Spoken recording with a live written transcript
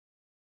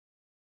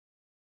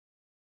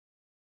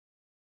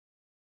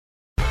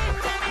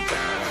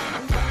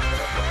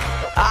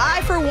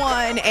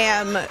again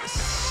am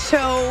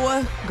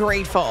so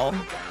grateful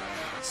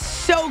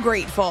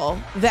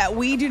that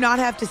we do not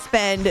have to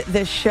spend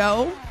this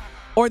show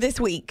or this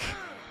week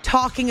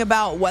talking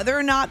about whether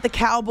or not the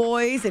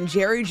Cowboys and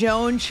Jerry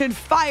Jones should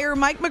fire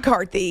Mike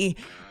McCarthy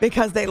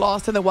because they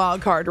lost in the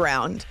wild card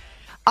round.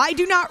 I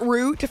do not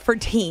root for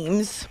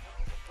teams,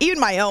 even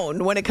my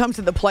own, when it comes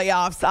to the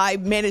playoffs. I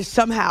manage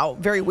somehow,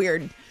 very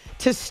weird,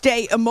 to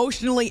stay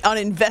emotionally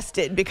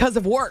uninvested because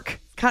of work.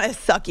 Kind of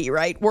sucky,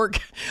 right? Work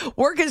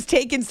has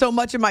taken so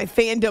much of my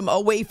fandom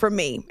away from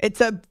me.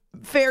 It's a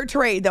fair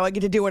trade, though. I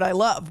get to do what I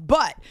love,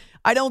 but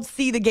I don't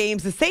see the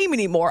games the same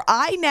anymore.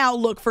 I now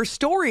look for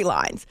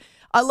storylines.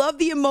 I love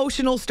the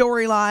emotional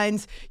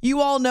storylines.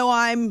 You all know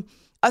I'm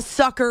a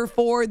sucker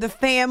for the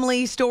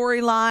family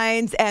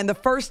storylines and the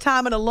first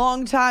time in a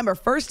long time or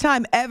first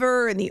time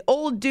ever and the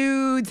old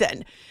dudes.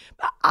 And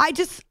I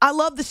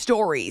love the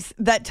stories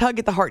that tug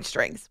at the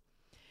heartstrings.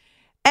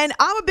 And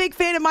I'm a big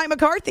fan of Mike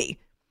McCarthy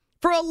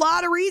for a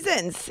lot of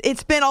reasons.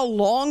 It's been a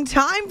long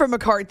time for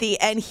McCarthy,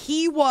 and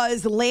he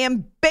was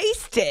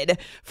lambasted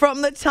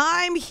from the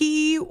time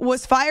he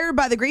was fired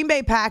by the Green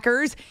Bay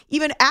Packers,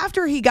 even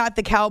after he got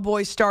the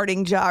Cowboys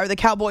starting job or the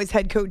Cowboys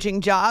head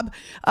coaching job,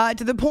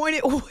 to the point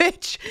at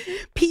which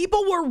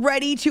people were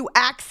ready to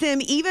axe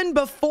him even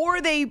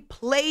before they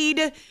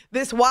played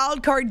this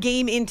wild card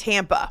game in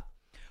Tampa.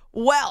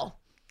 Well,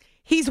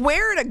 he's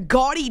wearing a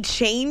gaudy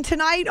chain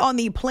tonight on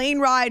the plane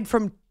ride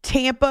from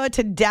Tampa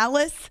to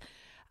Dallas.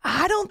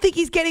 I don't think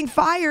he's getting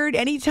fired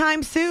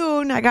anytime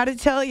soon, I got to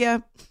tell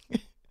you.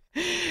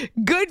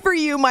 Good for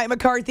you, Mike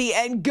McCarthy,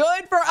 and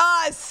good for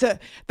us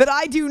that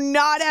I do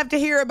not have to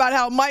hear about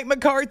how Mike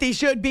McCarthy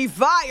should be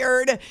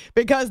fired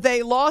because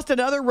they lost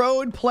another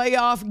road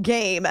playoff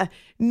game.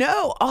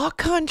 No, au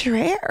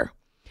contraire.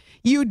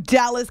 You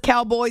Dallas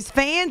Cowboys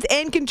fans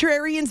and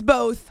contrarians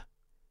both,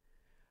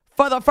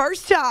 for the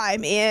first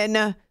time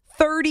in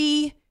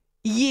 30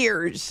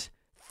 years,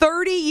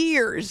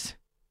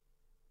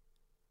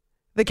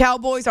 the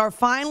Cowboys are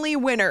finally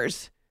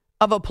winners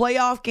of a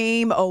playoff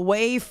game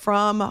away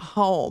from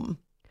home.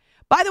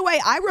 By the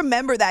way, I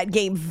remember that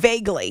game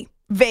vaguely.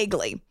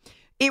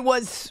 It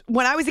was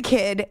when I was a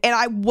kid, and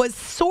I was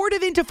sort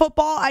of into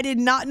football. I did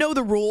not know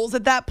the rules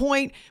at that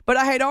point, but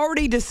I had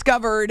already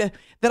discovered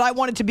that I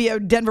wanted to be a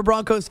Denver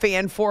Broncos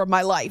fan for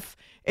my life.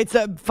 It's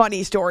a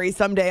funny story.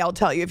 Someday I'll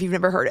tell you if you've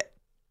never heard it.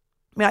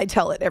 I mean, I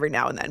tell it every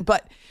now and then,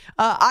 but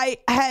I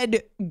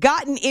had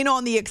gotten in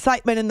on the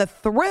excitement and the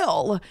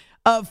thrill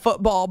of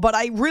football, but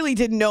I really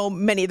didn't know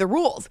many of the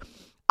rules.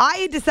 I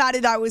had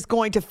decided I was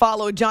going to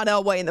follow John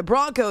Elway and the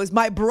Broncos.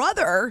 My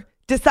brother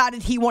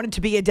decided he wanted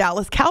to be a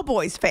Dallas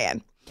Cowboys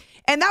fan.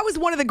 And that was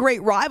one of the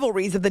great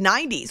rivalries of the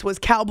 90s, was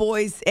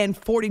Cowboys and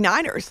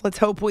 49ers. Let's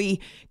hope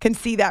we can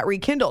see that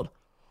rekindled.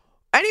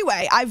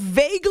 Anyway, I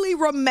vaguely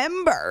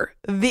remember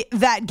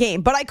that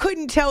game, but I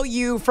couldn't tell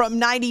you from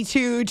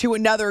 92 to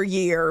another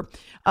year,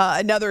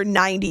 another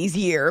 90s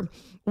year,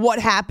 what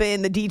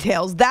happened, the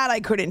details. That I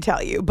couldn't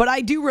tell you. But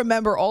I do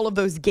remember all of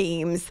those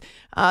games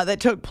that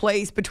took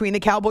place between the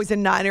Cowboys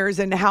and Niners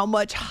and how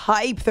much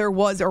hype there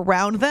was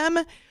around them.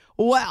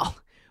 Well,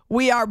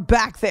 we are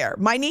back there.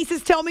 My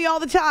nieces tell me all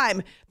the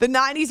time, the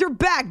 90s are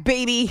back,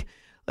 baby.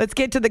 Let's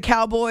get to the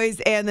Cowboys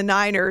and the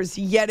Niners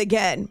yet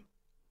again.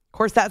 Of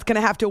course, that's going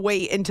to have to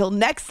wait until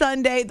next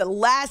Sunday, the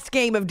last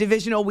game of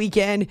divisional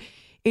weekend.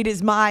 It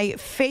is my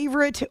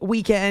favorite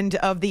weekend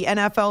of the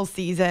NFL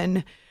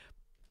season,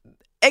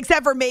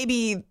 except for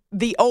maybe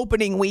the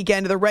opening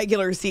weekend of the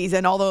regular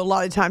season, although a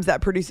lot of times that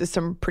produces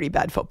some pretty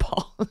bad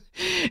football.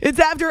 It's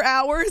After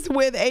Hours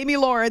with Amy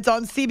Lawrence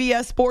on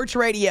CBS Sports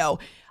Radio.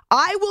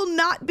 I will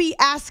not be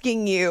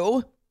asking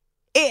you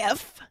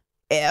if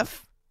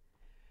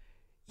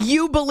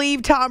you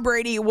believe Tom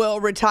Brady will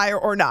retire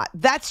or not.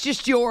 That's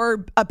just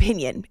your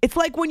opinion. It's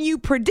like when you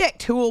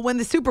predict who will win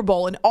the Super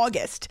Bowl in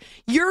August.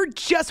 You're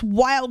just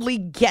wildly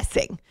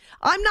guessing.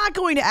 I'm not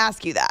going to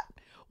ask you that.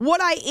 What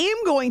I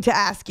am going to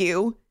ask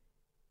you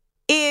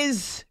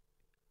is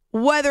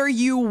whether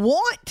you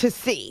want to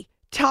see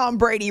Tom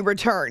Brady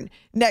return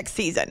next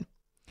season.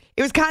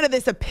 It was kind of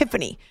this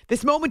epiphany,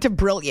 this moment of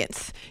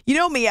brilliance. You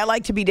know me, I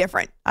like to be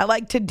different. I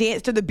like to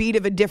dance to the beat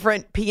of a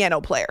different piano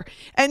player.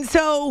 And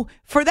so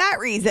for that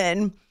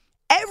reason,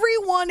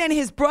 everyone and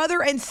his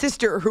brother and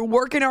sister who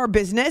work in our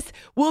business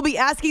will be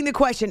asking the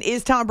question,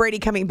 is Tom Brady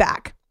coming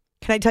back?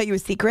 Can I tell you a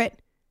secret?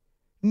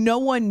 No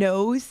one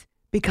knows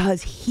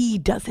because he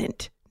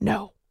doesn't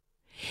know.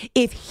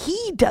 If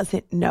he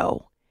doesn't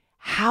know,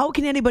 how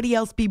can anybody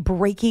else be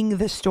breaking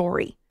the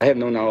story? I have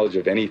no knowledge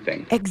of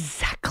anything.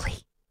 Exactly.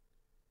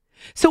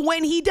 So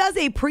when he does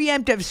a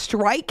preemptive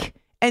strike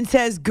and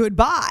says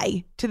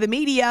goodbye to the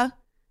media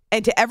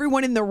and to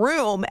everyone in the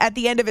room at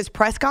the end of his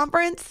press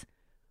conference,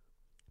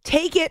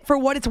 take it for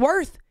what it's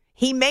worth.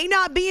 He may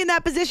not be in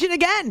that position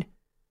again.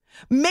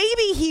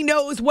 Maybe he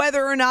knows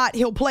whether or not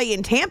he'll play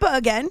in Tampa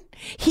again.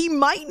 He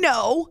might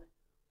know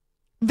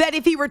that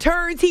if he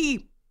returns,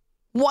 he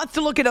wants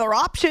to look at other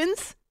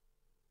options.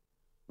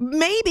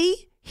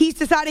 Maybe he's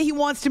decided he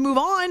wants to move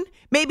on.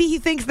 Maybe he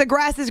thinks the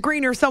grass is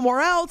greener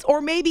somewhere else,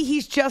 or maybe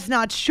he's just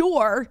not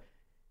sure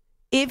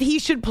if he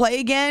should play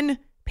again,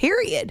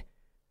 period.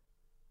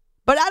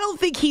 But I don't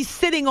think he's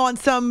sitting on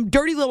some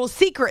dirty little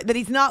secret that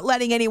he's not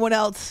letting anyone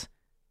else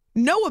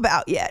know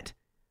about yet.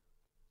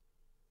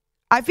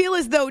 I feel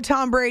as though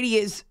Tom Brady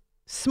is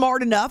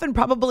smart enough, and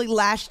probably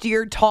last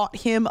year taught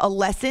him a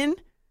lesson.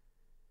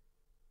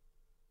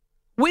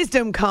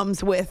 Wisdom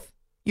comes with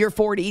your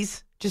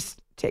 40s.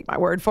 Just take my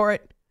word for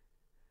it.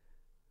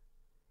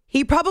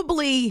 He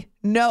probably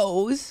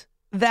knows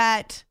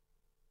that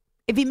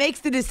if he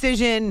makes the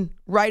decision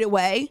right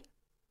away,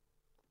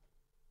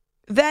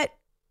 that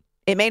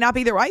it may not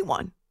be the right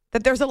one.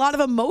 That there's a lot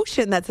of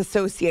emotion that's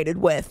associated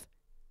with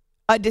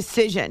a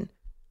decision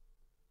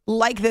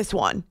like this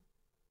one.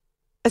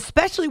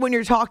 Especially when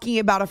you're talking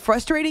about a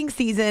frustrating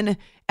season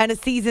and a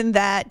season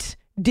that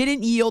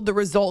didn't yield the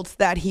results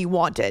that he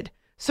wanted.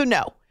 So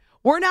no,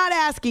 we're not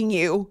asking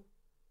you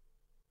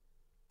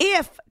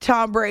if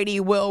Tom Brady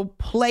will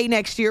play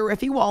next year or if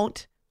he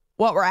won't.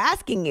 What we're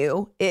asking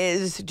you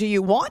is, do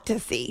you want to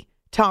see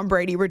Tom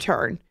Brady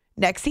return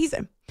next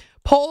season?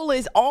 Poll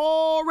is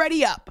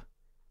already up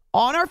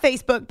on our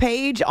Facebook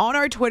page, on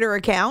our Twitter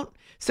account.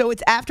 So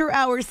it's After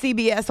Hours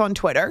CBS on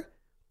Twitter.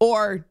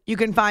 Or you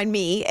can find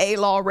me,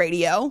 A-Law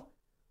Radio.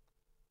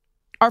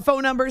 Our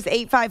phone number is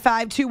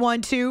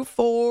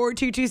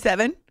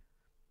 855-212-4227.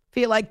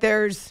 Feel like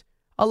there's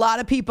a lot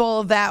of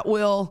people that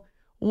will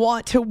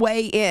want to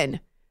weigh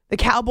in. The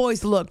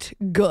Cowboys looked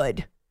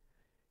good.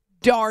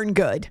 Darn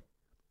good.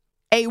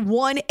 A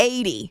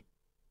 180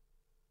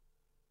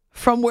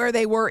 from where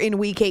they were in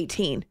Week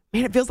 18.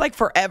 Man, it feels like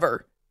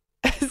forever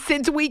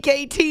since Week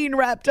 18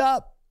 wrapped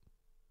up.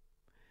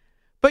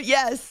 But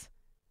yes,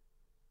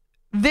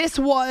 this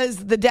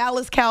was the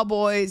Dallas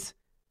Cowboys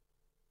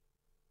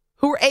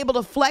who were able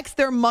to flex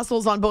their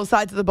muscles on both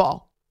sides of the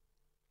ball.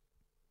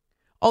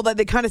 Although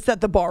they kind of set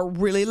the bar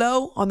really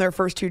low on their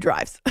first two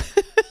drives.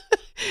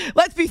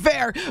 Let's be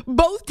fair.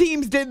 Both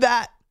teams did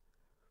that.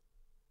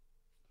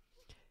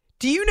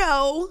 Do you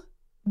know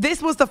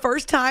this was the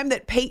first time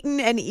that Peyton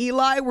and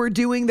Eli were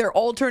doing their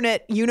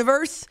alternate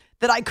universe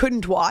that I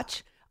couldn't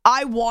watch?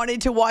 I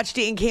wanted to watch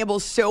Dan Campbell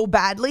so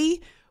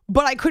badly,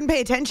 but I couldn't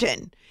pay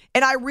attention.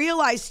 And I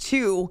realized,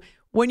 too,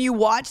 when you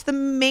watch the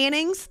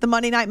Mannings, the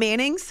Monday Night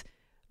Mannings,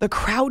 the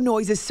crowd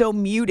noise is so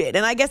muted.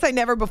 And I guess I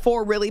never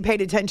before really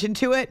paid attention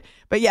to it.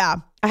 But yeah,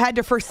 I had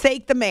to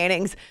forsake the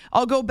Mannings.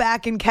 I'll go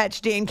back and catch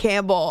Dan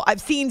Campbell.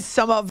 I've seen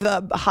some of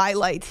the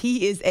highlights.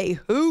 He is a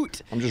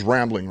hoot. I'm just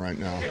rambling right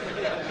now.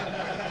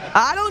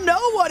 I don't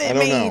know what it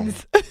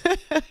means.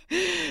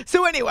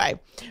 So anyway,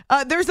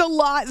 there's a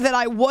lot that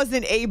I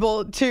wasn't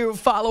able to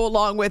follow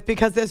along with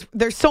because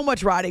there's so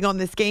much riding on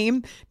this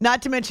game.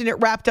 Not to mention it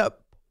wrapped up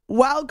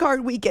Wild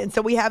Card weekend.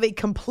 So we have a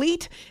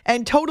complete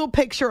and total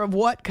picture of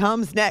what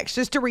comes next.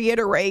 Just to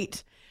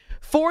reiterate,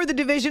 for the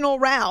divisional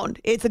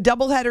round, it's a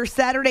doubleheader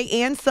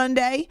Saturday and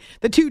Sunday.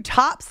 The two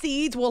top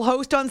seeds will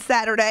host on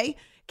Saturday.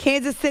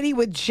 Kansas City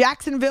with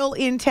Jacksonville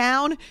in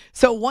town.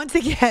 So once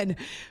again,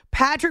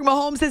 Patrick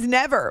Mahomes has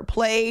never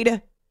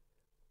played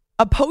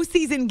a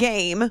postseason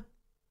game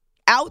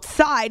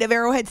outside of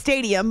Arrowhead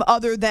Stadium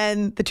other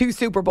than the two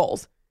Super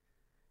Bowls.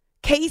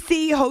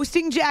 KC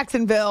hosting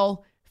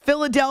Jacksonville,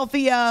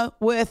 Philadelphia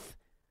with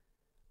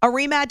a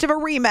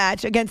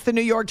rematch against the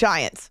New York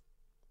Giants.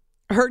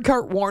 I heard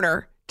Kurt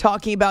Warner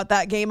talking about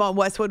that game on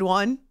Westwood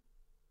One.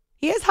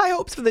 He has high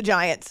hopes for the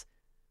Giants.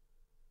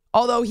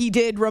 Although he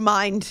did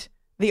remind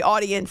the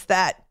audience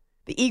that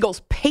the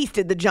Eagles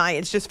pasted the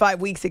Giants just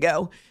 5 weeks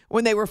ago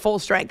when they were full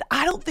strength.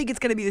 I don't think it's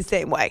going to be the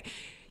same way.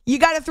 You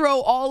got to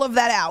throw all of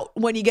that out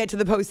when you get to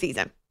the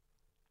postseason.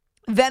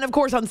 Then, of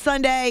course, on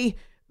Sunday,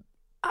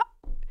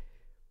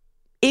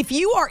 if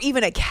you are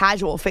even a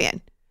casual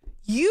fan,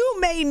 you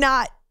may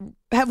not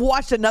have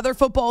watched another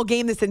football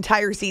game this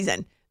entire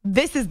season.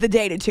 This is the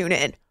day to tune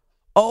in.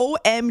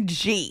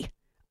 OMG.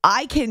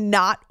 I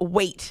cannot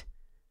wait.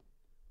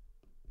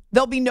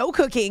 There'll be no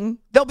cooking.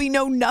 There'll be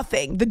no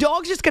nothing. The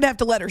dog's just going to have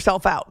to let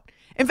herself out.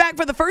 In fact,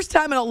 for the first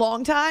time in a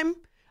long time,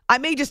 I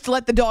may just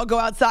let the dog go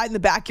outside in the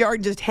backyard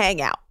and just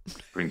hang out.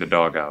 Bring the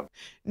dog out.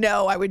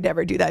 No, I would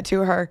never do that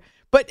to her.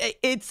 But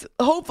it's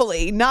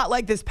hopefully not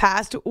like this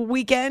past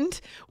weekend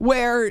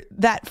where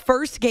that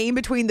first game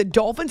between the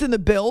Dolphins and the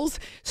Bills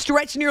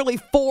stretched nearly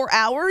 4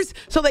 hours.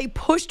 So they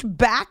pushed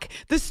back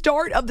the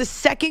start of the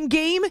second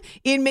game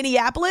in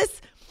Minneapolis.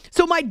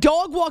 So my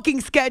dog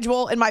walking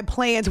schedule and my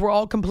plans were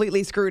all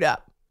completely screwed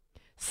up.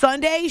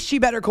 Sunday, she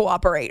better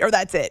cooperate or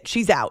that's it.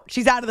 She's out.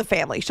 She's out of the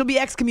family. She'll be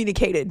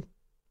excommunicated.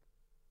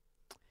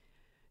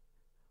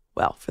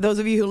 Well, for those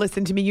of you who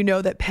listen to me, you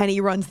know that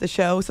Penny runs the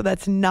show, so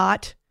that's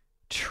not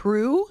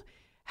true.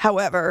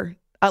 However,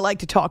 I like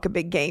to talk a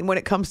big game when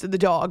it comes to the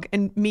dog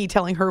and me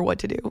telling her what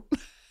to do.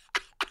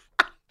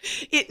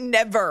 It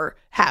never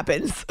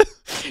happens.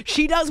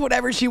 She does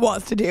whatever she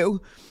wants to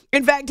do.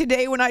 In fact,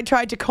 today when I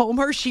tried to comb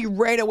her, she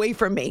ran away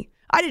from me.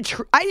 I did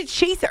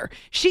chase her.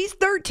 She's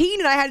 13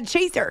 and I had to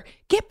chase her.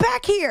 Get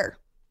back here.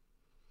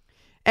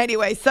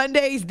 Anyway,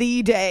 Sunday's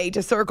the day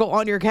to circle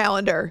on your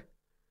calendar.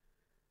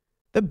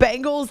 The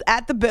Bengals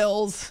at the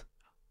Bills.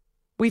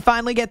 We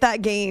finally get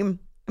that game.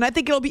 And I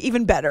think it'll be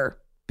even better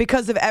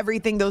because of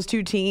everything those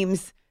two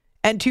teams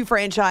and two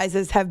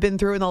franchises have been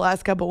through in the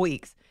last couple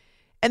weeks.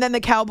 And then the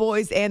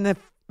Cowboys and the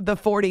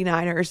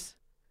 49ers.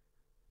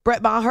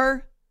 Brett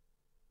Maher,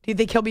 do you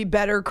think he'll be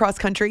better cross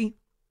country?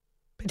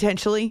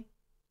 Potentially.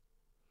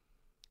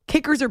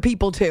 Kickers are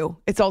people too.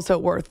 It's also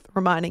worth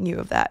reminding you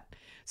of that.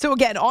 So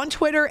again, on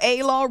Twitter,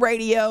 A-Law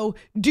Radio,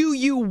 do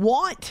you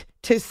want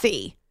to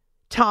see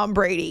Tom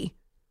Brady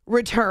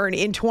return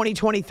in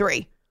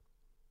 2023?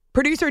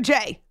 Producer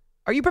Jay,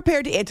 are you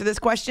prepared to answer this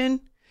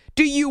question?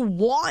 Do you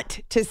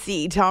want to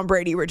see Tom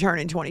Brady return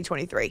in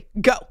 2023?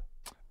 Go.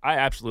 I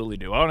absolutely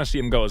do. I want to see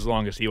him go as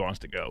long as he wants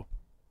to go.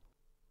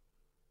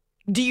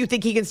 Do you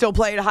think he can still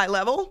play at a high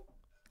level?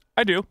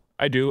 I do.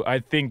 I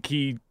think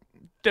he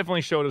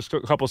definitely showed us a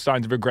couple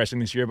signs of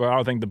regressing this year, but I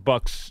don't think the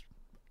Bucs'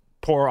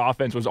 poor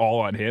offense was all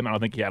on him. I don't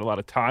think he had a lot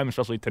of time,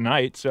 especially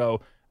tonight.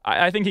 So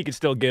I think he could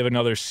still give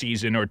another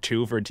season or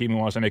two for a team who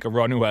wants to make a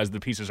run, who has the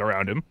pieces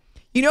around him.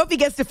 You know, if he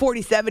gets to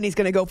 47, he's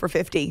going to go for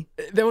 50.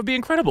 That would be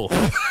incredible.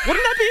 Wouldn't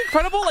that be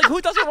incredible? Like, who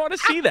doesn't want to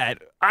see that?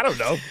 I don't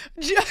know.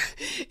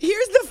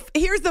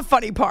 Here's the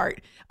funny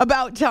part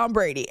about Tom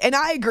Brady. And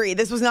I agree,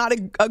 this was not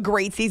a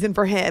great season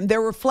for him.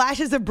 There were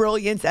flashes of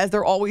brilliance, as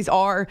there always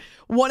are.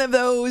 One of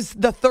those,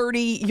 the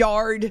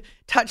 30-yard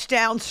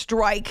touchdown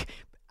strike,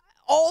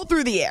 all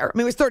through the air. I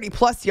mean, it was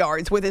 30-plus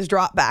yards with his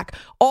drop back.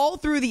 All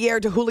through the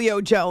air to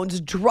Julio Jones.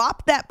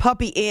 Dropped that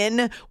puppy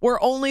in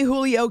where only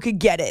Julio could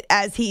get it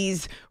as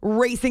he's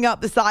racing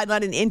up the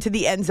sideline and into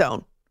the end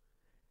zone.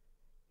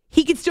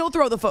 He could still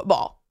throw the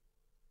football.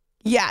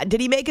 Yeah, did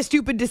he make a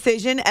stupid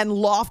decision and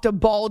loft a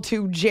ball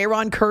to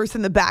Jaron Kearse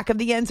in the back of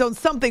the end zone?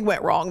 Something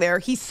went wrong there.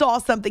 He saw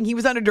something. He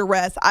was under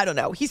duress. I don't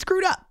know. He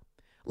screwed up.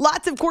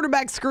 Lots of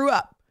quarterbacks screw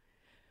up.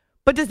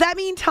 But does that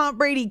mean Tom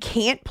Brady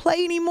can't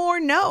play anymore?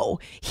 No.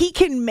 He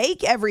can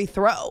make every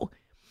throw.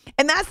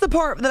 And that's the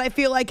part that I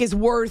feel like is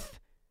worth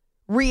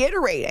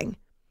reiterating.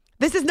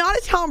 This is not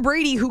a Tom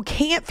Brady who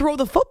can't throw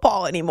the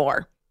football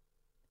anymore.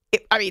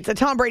 It's a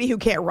Tom Brady who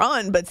can't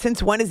run, but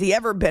since when has he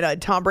ever been a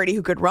Tom Brady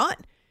who could run?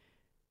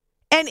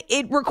 And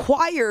it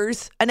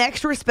requires an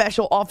extra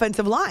special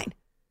offensive line.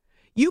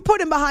 You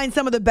put him behind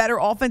some of the better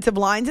offensive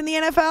lines in the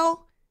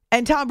NFL,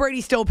 and Tom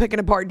Brady's still picking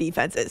apart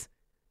defenses.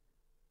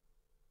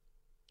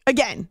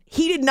 Again,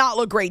 he did not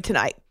look great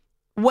tonight.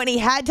 When he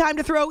had time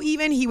to throw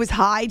even, he was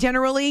high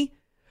generally.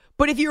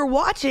 But if you're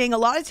watching, a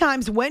lot of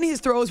times when his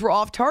throws were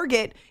off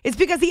target, it's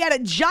because he had a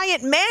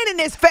giant man in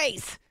his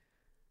face.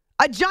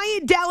 A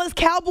giant Dallas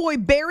Cowboy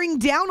bearing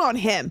down on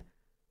him.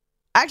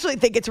 I actually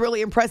think it's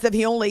really impressive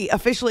he only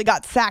officially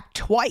got sacked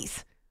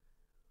twice.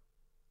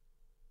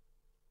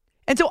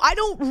 And so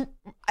I'm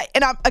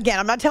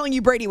not telling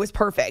you Brady was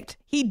perfect.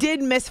 He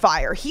did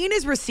misfire. He and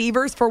his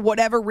receivers, for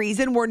whatever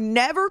reason, were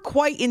never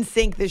quite in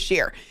sync this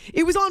year.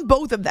 It was on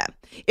both of them.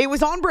 It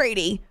was on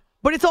Brady,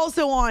 but it's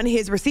also on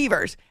his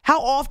receivers.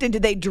 How often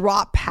did they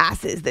drop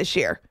passes this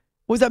year?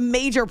 Was a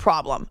major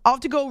problem. I'll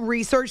have to go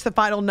research the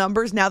final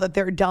numbers now that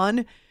they're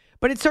done,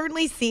 but it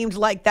certainly seemed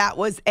like that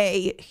was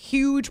a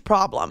huge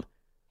problem.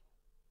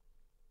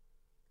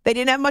 They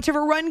didn't have much of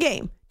a run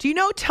game. Do you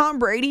know Tom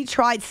Brady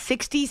tried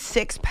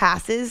 66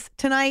 passes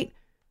tonight?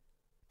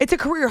 It's a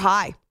career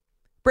high.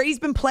 Brady's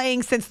been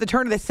playing since the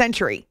turn of the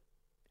century.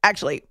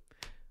 Actually,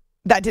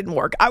 that didn't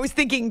work. I was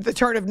thinking the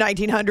turn of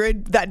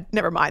 1900.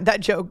 Never mind.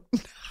 That joke.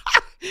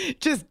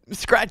 Just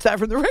scratch that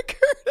from the record.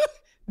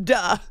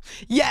 Duh.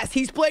 Yes,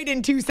 he's played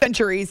in 2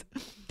 centuries.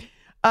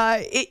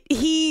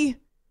 He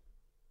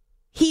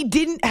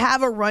didn't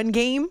have a run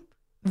game.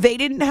 They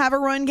didn't have a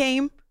run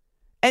game.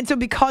 And so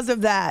because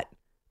of that,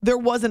 there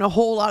wasn't a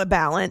whole lot of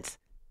balance.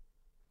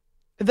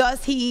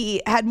 Thus,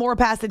 he had more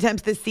pass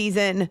attempts this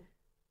season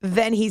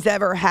than he's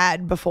ever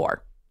had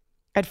before.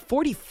 At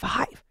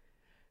 45.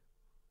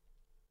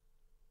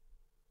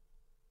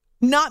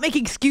 Not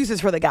making excuses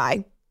for the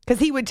guy, because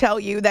he would tell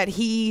you that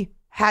he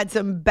had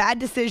some bad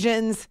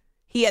decisions,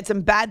 he had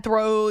some bad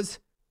throws,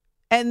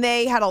 and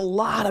they had a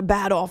lot of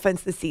bad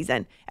offense this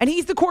season. And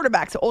he's the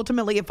quarterback, so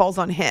ultimately it falls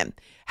on him.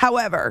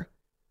 However,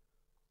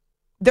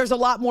 there's a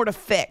lot more to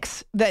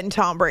fix than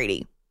Tom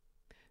Brady.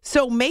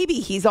 So maybe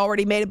he's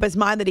already made up his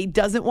mind that he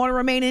doesn't want to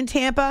remain in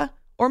Tampa,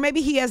 or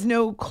maybe he has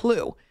no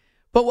clue.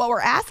 But what we're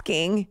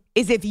asking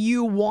is if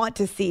you want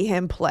to see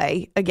him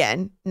play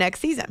again next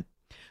season.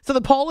 So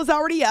the poll is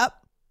already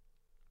up.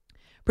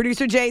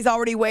 Producer Jay's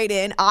already weighed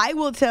in. I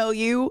will tell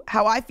you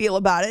how I feel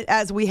about it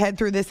as we head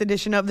through this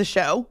edition of the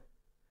show.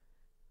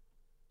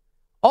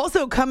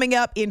 Also coming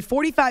up in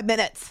 45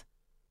 minutes,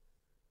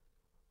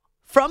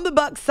 from the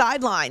Bucs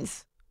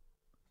sidelines,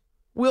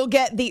 we'll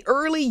get the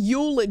early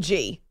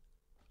eulogy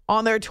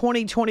on their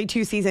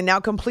 2022 season, now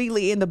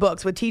completely in the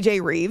books, with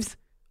TJ Reeves,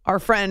 our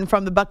friend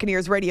from the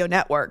Buccaneers Radio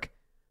Network.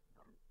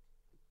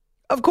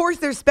 Of course,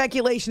 there's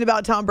speculation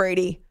about Tom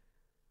Brady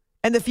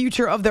and the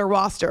future of their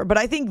roster, but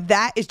I think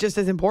that is just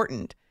as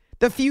important.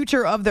 The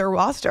future of their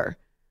roster.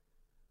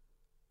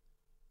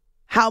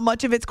 how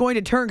much of it's going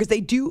to turn, because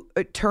they do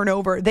turn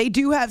over. They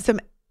do have some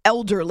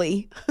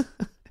elderly.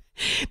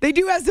 They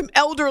do have some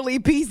elderly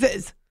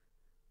pieces.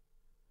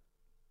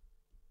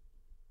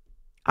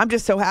 I'm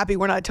just so happy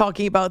we're not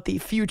talking about the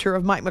future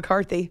of Mike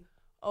McCarthy.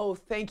 Oh,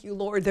 thank you,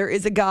 Lord. There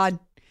is a God.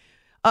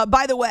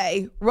 By the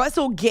way,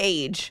 Russell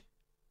Gage,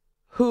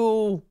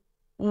 who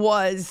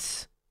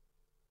was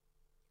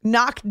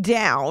knocked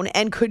down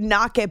and could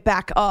not get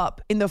back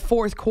up in the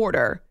fourth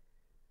quarter.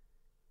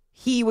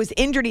 He was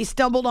injured. He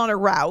stumbled on a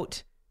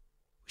route,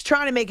 was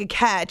trying to make a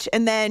catch,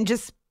 and then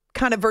just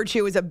kind of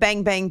virtue was a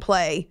bang-bang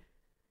play.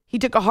 He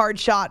took a hard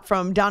shot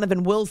from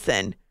Donovan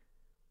Wilson.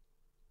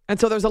 And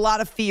so there's a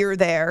lot of fear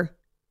there.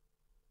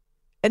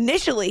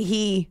 Initially,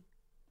 he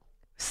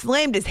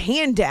slammed his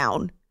hand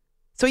down,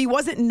 so he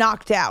wasn't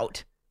knocked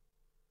out.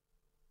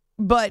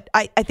 But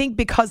I think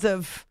because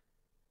of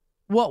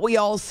what we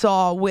all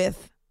saw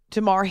with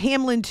Damar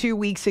Hamlin 2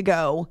 weeks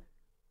ago,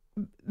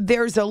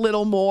 there's a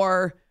little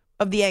more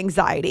of the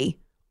anxiety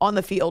on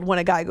the field when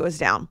a guy goes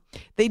down.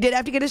 They did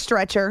have to get a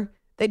stretcher.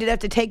 They did have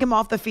to take him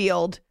off the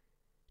field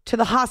to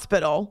the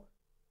hospital.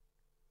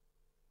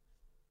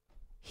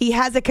 He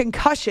has a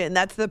concussion.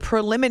 That's the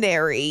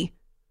preliminary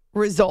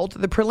result,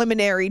 the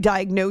preliminary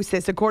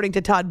diagnosis. According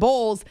to Todd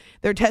Bowles,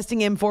 they're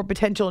testing him for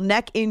potential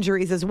neck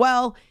injuries as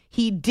well.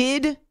 He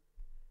did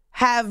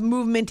have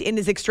movement in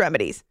his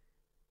extremities.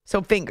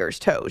 So fingers,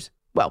 toes.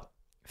 Well,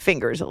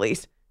 fingers at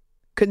least.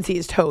 Couldn't see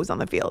his toes on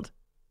the field.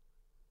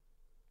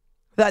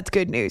 That's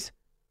good news.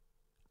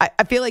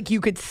 I feel like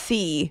you could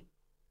see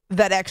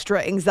that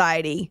extra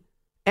anxiety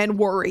and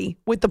worry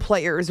with the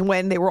players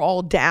when they were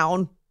all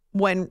down,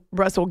 when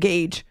Russell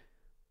Gage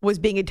was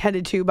being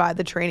attended to by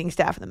the training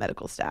staff and the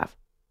medical staff.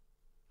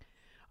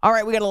 All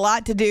right, we got a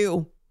lot to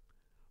do.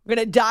 We're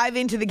going to dive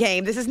into the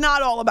game. This is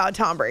not all about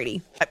Tom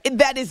Brady.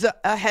 That is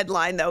a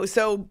headline, though,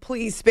 so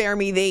please spare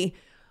me the,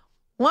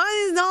 what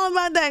is all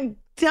about that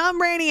Tom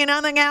Brady and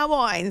other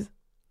Cowboys?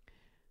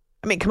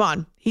 I mean, come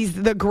on. He's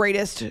the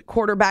greatest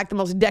quarterback, the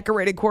most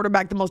decorated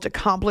quarterback, the most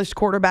accomplished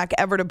quarterback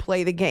ever to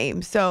play the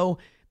game. So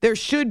there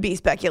should be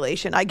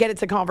speculation. I get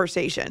it's a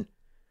conversation.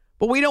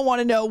 But we don't want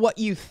to know what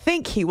you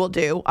think he will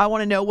do. I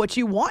want to know what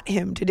you want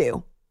him to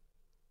do.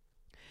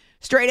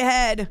 Straight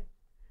ahead,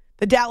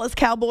 the Dallas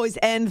Cowboys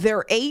end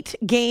their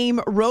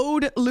 8-game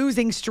road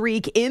losing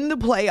streak in the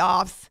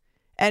playoffs.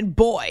 And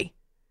boy,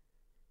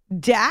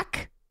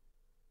 Dak,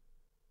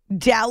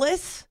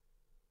 Dallas,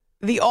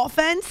 the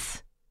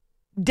offense,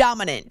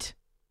 dominant,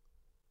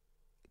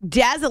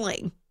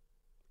 dazzling,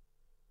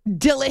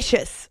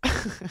 delicious,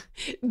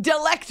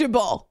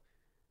 delectable.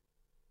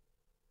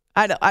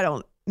 I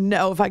don't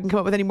know if I can come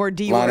up with any more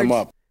D words. Line them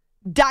up.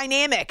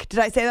 Dynamic. Did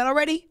I say that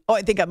already? Oh,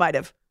 I think I might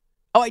have.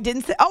 Oh, I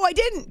didn't say. Oh, I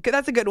didn't.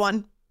 That's a good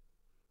one.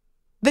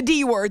 The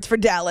D words for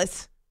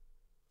Dallas.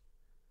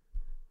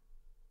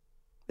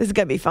 This is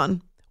going to be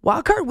fun.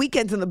 Wildcard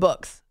weekend's in the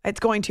books. It's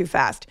going too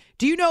fast.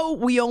 Do you know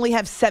we only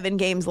have 7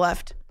 games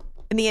left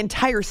in the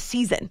entire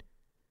season?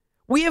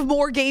 We have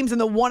more games in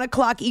the 1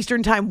 o'clock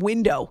Eastern time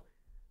window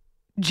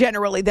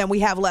generally than we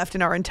have left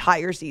in our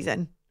entire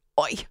season.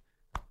 Oy.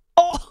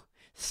 Oh,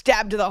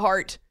 stabbed to the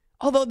heart.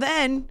 Although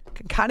then I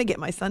can kind of get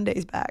my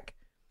Sundays back.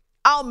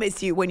 I'll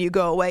miss you when you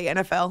go away,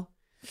 NFL.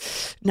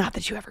 Not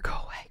that you ever go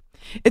away.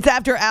 It's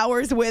After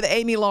Hours with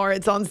Amy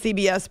Lawrence on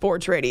CBS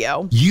Sports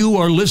Radio. You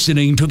are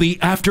listening to the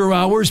After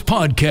Hours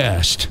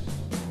podcast.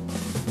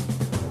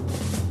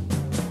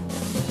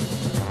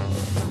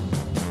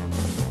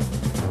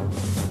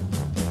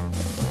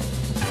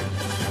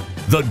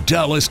 The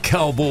Dallas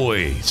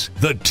Cowboys,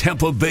 the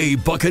Tampa Bay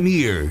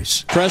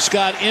Buccaneers.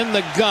 Prescott in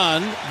the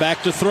gun,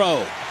 back to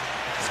throw.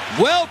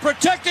 Well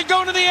protected,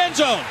 going to the end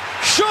zone.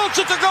 Schultz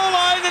at the goal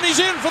line, and he's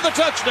in for the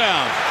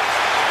touchdown.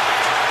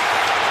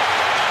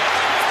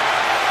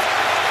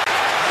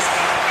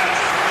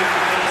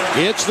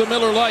 It's the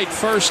Miller Lite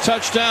first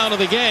touchdown of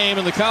the game,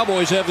 and the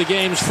Cowboys have the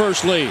game's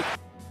first lead.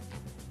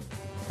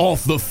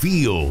 Off the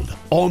field,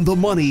 on the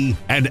money,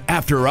 and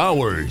after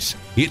hours,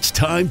 it's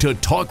time to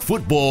talk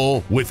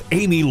football with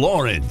Amy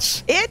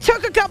Lawrence. It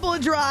took a couple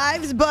of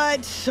drives,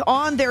 but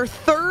on their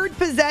third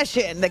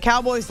possession, the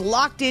Cowboys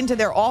locked into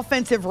their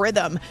offensive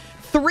rhythm.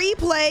 3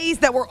 plays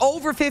that were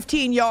over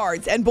 15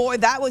 yards. And boy,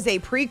 that was a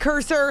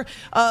precursor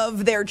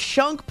of their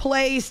chunk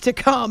plays to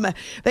come.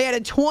 They had a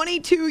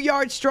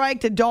 22-yard strike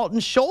to Dalton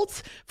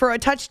Schultz for a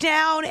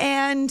touchdown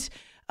and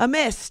a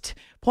missed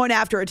point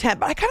after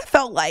attempt. But I kind of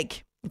felt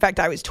like, in fact,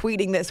 I was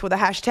tweeting this with a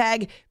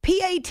hashtag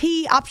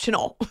PAT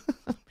optional.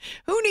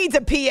 Who needs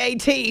a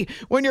PAT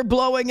when you're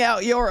blowing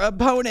out your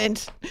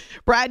opponent?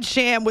 Brad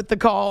Sham with the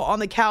call on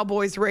the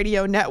Cowboys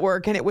radio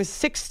network, and it was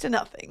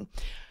 6-0.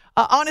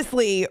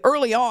 Honestly,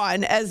 early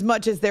on, as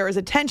much as there is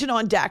attention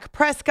on Dak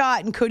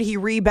Prescott and could he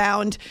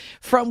rebound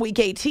from Week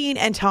 18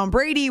 and Tom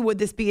Brady, would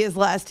this be his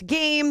last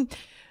game?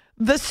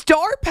 The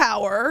star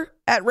power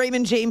at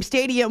Raymond James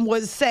Stadium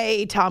was,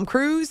 say, Tom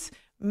Cruise.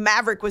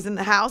 Maverick was in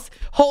the house.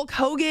 Hulk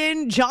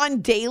Hogan,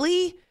 John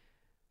Daly.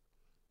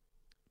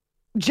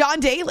 John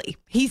Daly,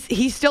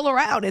 he's still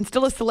around and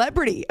still a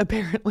celebrity,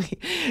 apparently.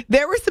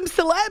 There were some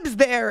celebs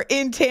there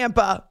in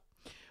Tampa.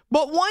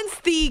 But once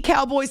the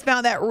Cowboys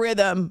found that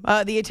rhythm,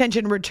 the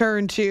attention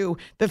returned to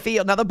the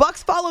field. Now, the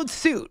Bucs followed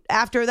suit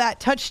after that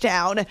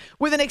touchdown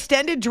with an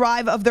extended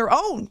drive of their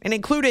own and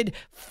included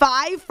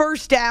 5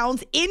 first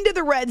downs into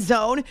the red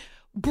zone.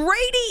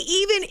 Brady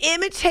even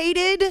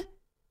imitated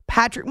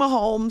Patrick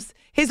Mahomes,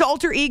 his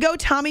alter ego,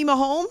 Tommy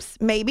Mahomes,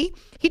 maybe.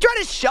 He tried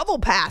a shovel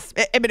pass.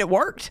 I mean, it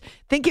worked. I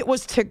think it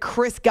was to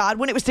Chris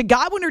Godwin. It was to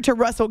Godwin or to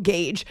Russell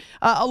Gage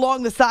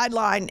along the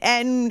sideline.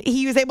 And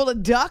he was able to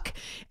duck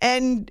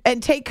and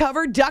take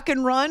cover, duck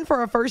and run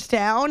for a first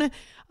down.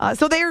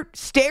 So they're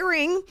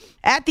staring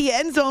at the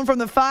end zone from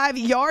the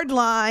 5-yard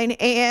line.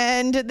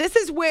 And this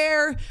is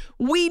where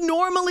we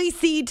normally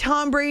see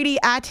Tom Brady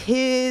at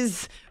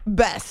his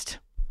best.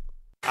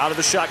 Out of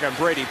the shotgun,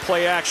 Brady,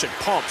 play action,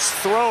 pumps,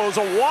 throws,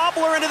 a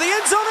wobbler into the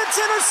end zone. It's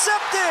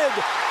intercepted.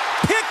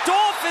 Picked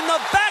off in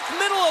the back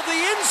middle of the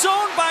end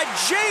zone by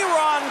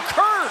Jaron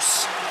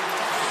Kearse.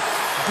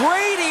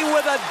 Brady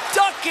with a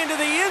duck into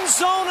the end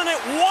zone, and it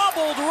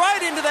wobbled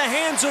right into the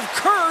hands of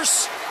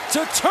Kearse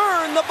to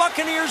turn the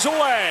Buccaneers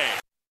away.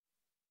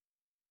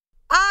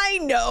 I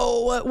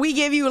know we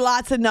give you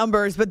lots of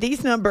numbers, but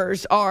these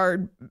numbers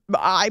are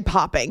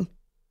eye-popping.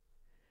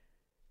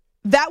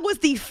 That was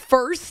the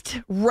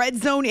first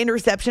red zone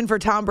interception for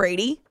Tom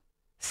Brady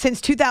since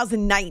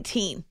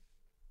 2019,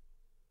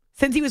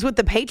 since he was with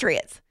the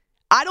Patriots.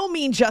 I don't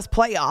mean just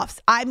playoffs.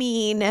 I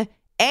mean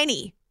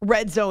any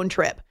red zone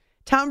trip.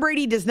 Tom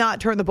Brady does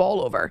not turn the ball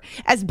over.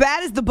 As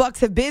bad as the Bucs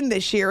have been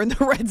this year in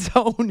the red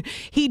zone,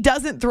 he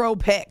doesn't throw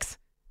picks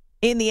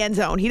in the end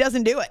zone. He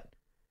doesn't do it.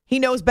 He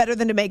knows better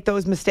than to make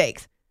those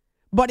mistakes.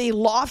 But he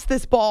lost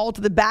this ball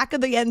to the back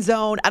of the end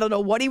zone. I don't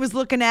know what he was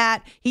looking at.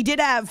 He did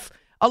have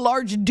a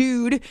large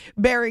dude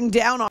bearing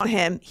down on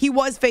him. He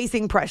was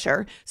facing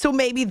pressure. So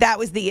maybe that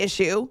was the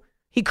issue.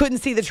 He couldn't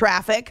see the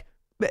traffic.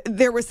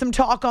 There was some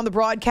talk on the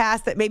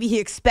broadcast that maybe he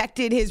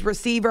expected his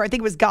receiver, I think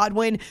it was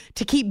Godwin,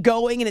 to keep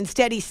going, and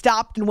instead he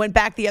stopped and went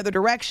back the other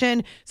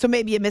direction. So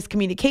maybe a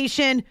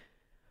miscommunication.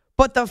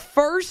 But the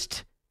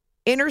first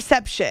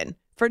interception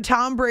for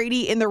Tom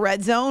Brady in the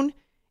red zone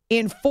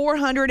in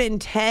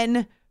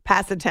 410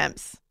 pass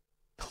attempts.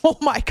 Oh,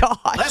 my God.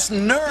 That's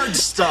nerd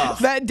stuff.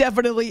 That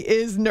definitely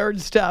is nerd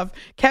stuff.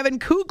 Kevin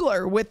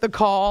Kugler with the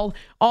call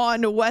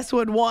on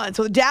Westwood One.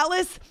 So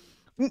Dallas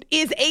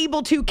is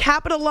able to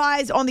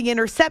capitalize on the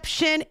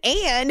interception,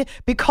 and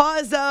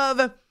because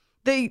of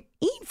the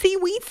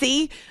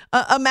eensy-weensy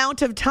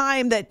amount of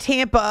time that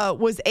Tampa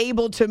was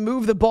able to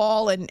move the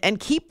ball and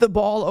keep the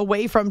ball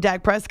away from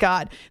Dak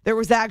Prescott, there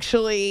was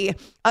actually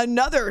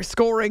another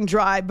scoring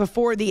drive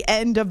before the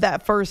end of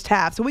that first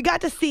half. So we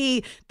got to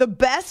see the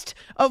best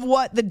of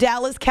what the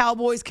Dallas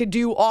Cowboys could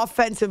do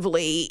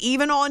offensively,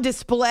 even on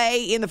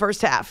display in the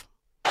first half.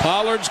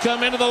 Pollard's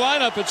come into the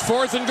lineup. It's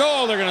 4th and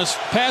goal. They're going to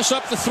pass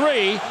up the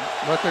 3.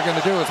 What they're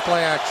going to do is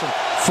play action.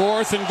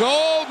 4th and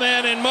goal.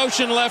 Man in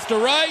motion left to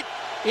right.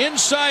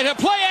 Inside, a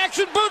play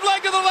action,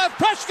 bootleg to the left.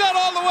 Prescott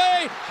all the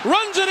way,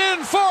 runs it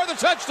in for the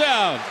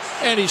touchdown.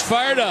 And he's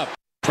fired up.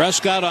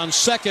 Prescott on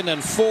 2nd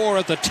and 4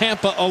 at the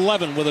Tampa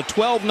 11 with a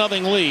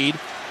 12-0 lead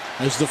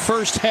as the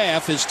first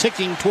half is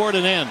ticking toward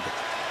an end.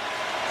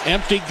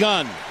 Empty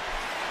gun.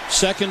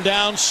 2nd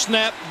down,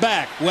 snap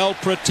back. Well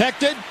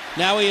protected.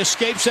 Now he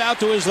escapes out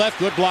to his left.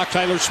 Good block,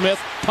 Tyler Smith.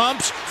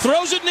 Pumps,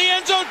 throws it in the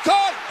end zone.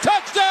 Caught.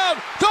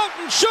 Touchdown.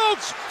 Dalton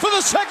Schultz for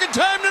the second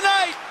time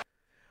tonight.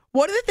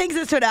 One of the things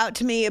that stood out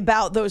to me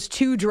about those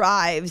 2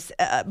 drives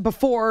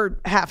before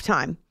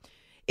halftime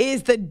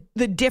is the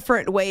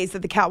different ways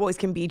that the Cowboys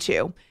can beat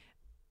you.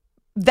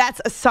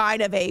 That's a sign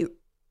of a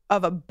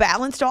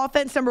balanced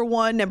offense, number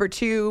one. Number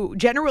two,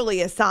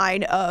 generally a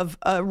sign of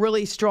a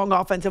really strong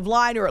offensive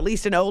line, or at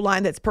least an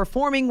O-line that's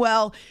performing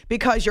well,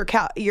 because your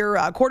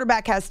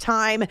quarterback has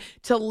time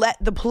to let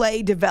the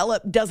play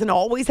develop, doesn't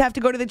always have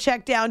to go to the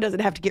check down, doesn't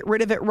have to get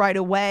rid of it right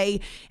away.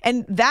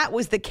 And that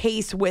was the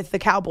case with the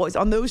Cowboys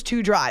on those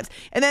 2 drives.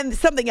 And then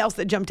something else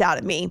that jumped out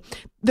at me,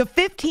 the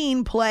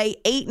 15-play,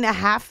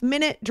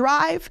 8.5-minute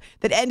drive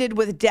that ended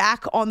with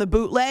Dak on the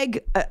bootleg.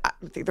 I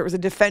think there was a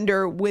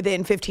defender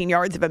within 15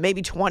 yards of him,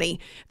 maybe 20.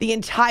 The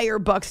entire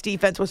Bucs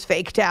defense was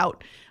faked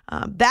out.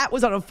 That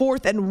was on a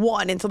 4th and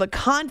 1, and so the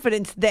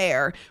confidence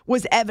there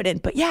was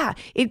evident. But yeah,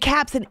 it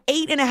caps an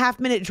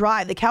 8.5-minute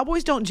drive. The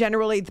Cowboys don't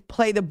generally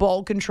play the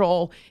ball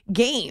control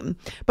game.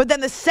 But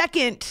then the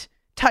second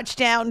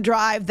touchdown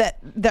drive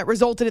that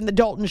resulted in the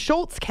Dalton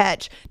Schultz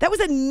catch, that was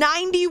a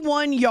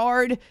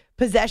 91-yard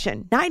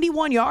possession.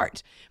 91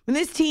 yards. When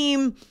this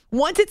team,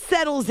 once it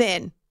settles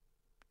in,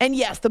 and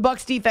yes, the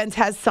Bucs defense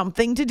has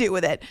something to do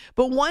with it,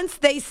 but once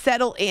they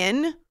settle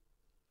in,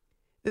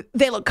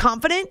 they look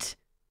confident.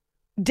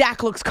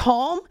 Dak looks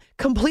calm,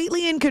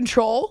 completely in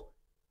control,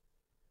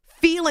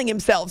 feeling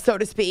himself, so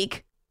to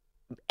speak.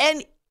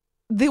 And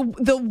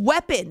the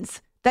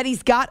weapons that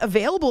he's got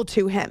available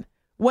to him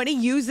when he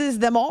uses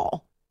them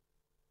all.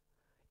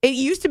 It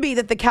used to be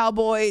that the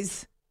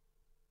Cowboys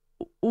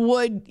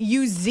would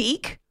use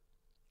Zeke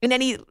in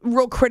any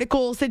real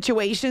critical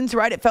situations,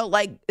 right? It felt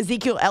like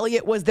Ezekiel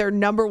Elliott was their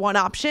number one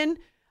option.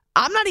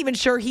 I'm not even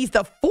sure he's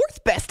the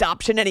fourth best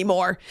option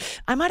anymore.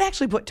 I might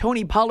actually put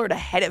Tony Pollard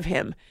ahead of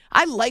him.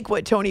 I like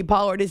what Tony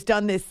Pollard has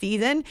done this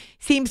season.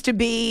 Seems to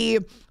be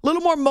a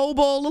little more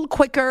mobile, a little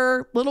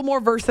quicker, a little more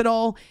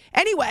versatile.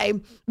 Anyway,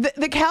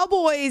 the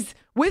Cowboys,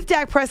 with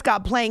Dak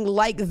Prescott playing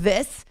like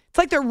this, it's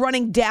like they're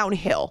running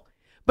downhill.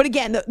 But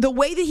again, the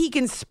way that he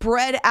can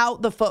spread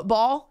out the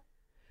football,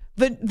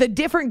 the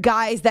different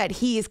guys that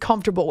he is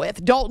comfortable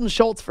with. Dalton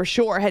Schultz, for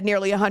sure, had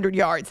nearly 100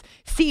 yards.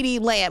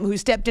 CeeDee Lamb, who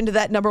stepped into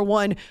that number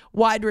one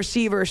wide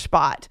receiver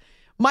spot.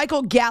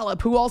 Michael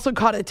Gallup, who also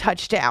caught a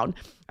touchdown.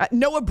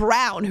 Noah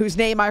Brown, whose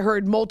name I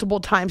heard multiple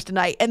times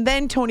tonight. And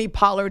then Tony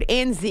Pollard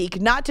and Zeke,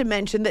 not to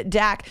mention that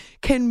Dak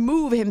can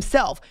move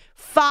himself.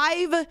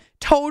 5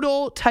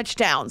 total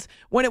touchdowns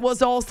when it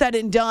was all said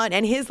and done.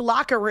 And his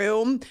locker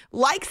room,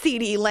 like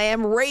CeeDee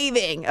Lamb,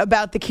 raving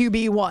about the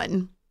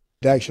QB1.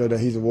 Dak showed that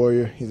he's a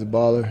warrior, he's a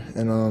baller,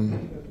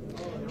 and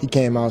he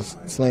came out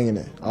slinging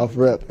it off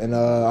rip. And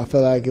I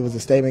feel like it was a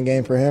statement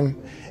game for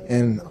him.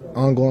 And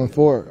ongoing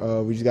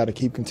forward, we just got to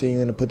keep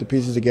continuing to put the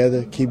pieces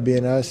together, keep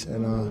being us,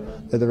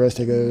 and let the rest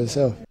take care of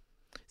itself.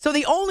 So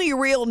the only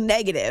real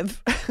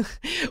negative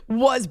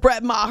was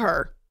Brett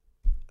Maher.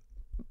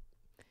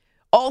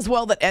 All's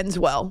well that ends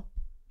well.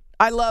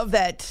 I love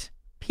that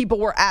people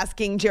were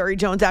asking Jerry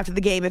Jones after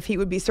the game if he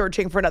would be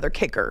searching for another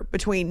kicker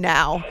between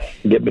now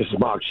get me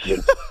some oxygen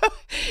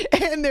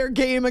and their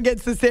game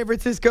against the San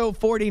Francisco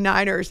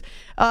 49ers.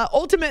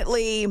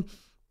 Ultimately,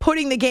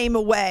 putting the game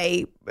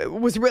away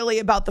was really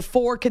about the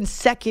 4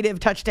 consecutive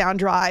touchdown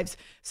drives.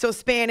 So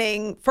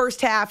spanning first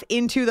half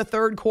into the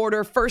third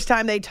quarter, first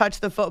time they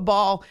touched the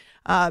football.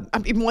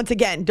 Once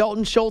again,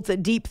 Dalton Schultz, a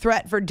deep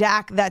threat for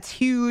Dak. That's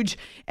huge.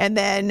 And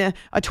then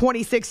a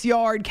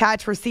 26-yard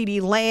catch for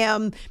CeeDee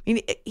Lamb. I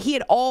mean, he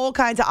had all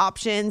kinds of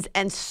options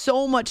and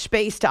so much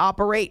space to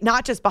operate,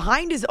 not just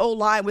behind his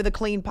O-line with a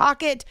clean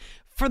pocket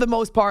for the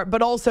most part,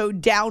 but also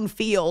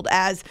downfield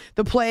as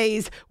the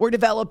plays were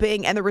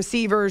developing and the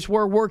receivers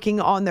were working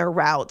on their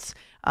routes.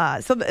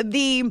 So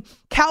the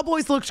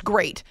Cowboys looked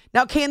great.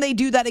 Now, can they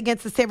do that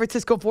against the San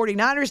Francisco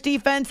 49ers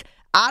defense?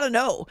 I don't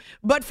know.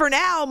 But for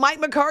now,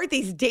 Mike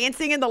McCarthy's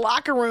dancing in the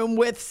locker room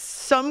with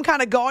some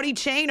kind of gaudy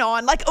chain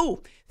on. Like,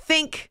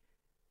 think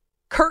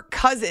Kirk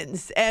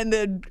Cousins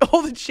and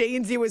all the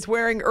chains he was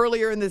wearing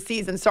earlier in the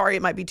season. Sorry,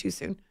 it might be too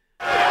soon.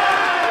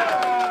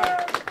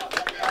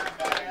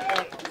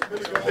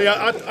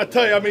 Yeah, I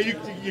tell you, I mean,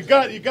 you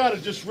got to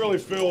just really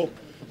feel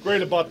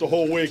great about the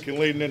whole week and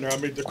leading in there. I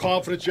mean, the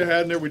confidence you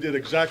had in there, we did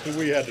exactly what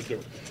we had to do.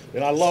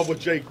 And I love what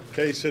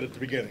J.K. said at the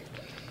beginning.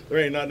 There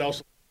ain't nothing else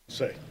to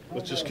say.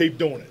 Let's just keep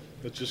doing it.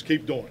 Let's just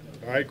keep doing it.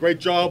 All right, great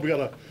job. We got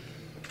a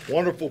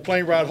wonderful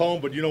plane ride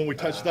home, but when we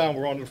touch down,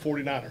 we're on to the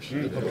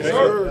 49ers. Okay?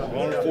 We're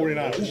on to the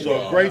 49ers.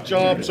 So great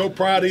job. So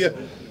proud of you.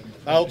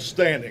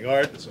 Outstanding. All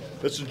right,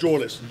 let's enjoy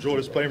this. Enjoy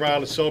this plane ride.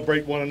 Let's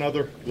celebrate one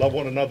another. Love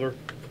one another.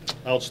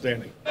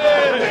 Outstanding.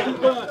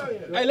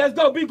 Hey, let's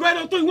go. Be great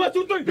on 3. 1,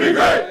 2, 3. Be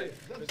great.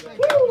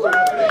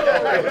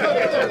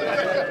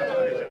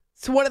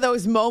 It's one of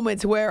those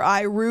moments where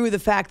I rue the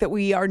fact that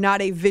we are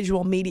not a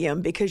visual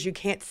medium because you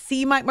can't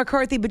see Mike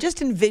McCarthy, but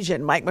just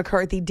envision Mike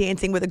McCarthy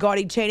dancing with a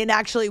gaudy chain. And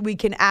actually, we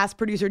can ask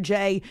producer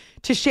Jay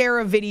to share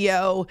a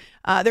video.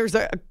 There's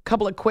a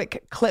couple of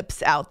quick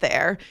clips out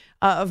there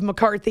of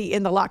McCarthy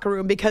in the locker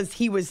room because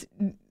he was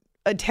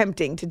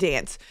attempting to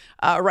dance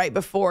right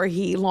before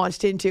he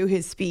launched into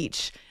his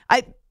speech.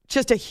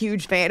 Just a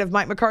huge fan of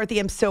Mike McCarthy.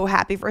 I'm so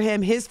happy for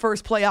him. His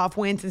first playoff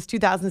win since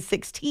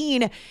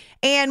 2016.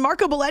 And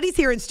Marco Belletti's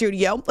here in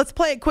studio. Let's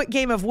play a quick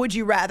game of Would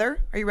You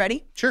Rather. Are you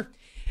ready? Sure.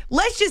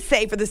 Let's just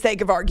say, for the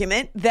sake of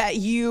argument, that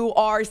you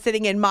are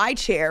sitting in my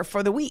chair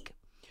for the week.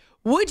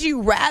 Would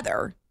you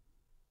rather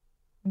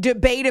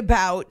debate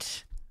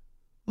about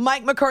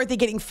Mike McCarthy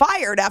getting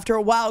fired after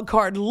a wild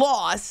card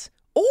loss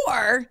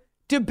or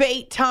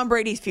debate Tom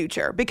Brady's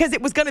future? Because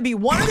it was going to be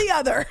one or the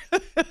other.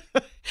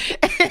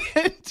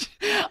 And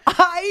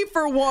I,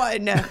 for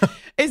one,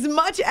 as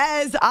much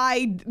as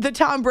the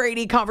Tom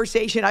Brady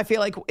conversation, I feel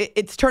like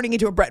it's turning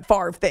into a Brett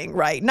Favre thing,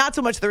 right? Not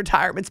so much the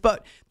retirements,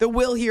 but the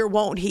will he or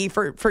won't he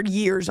for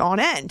years on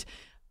end.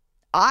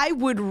 I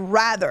would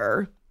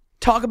rather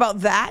talk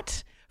about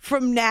that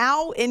from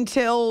now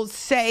until,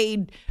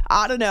 say,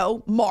 I don't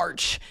know,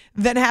 March,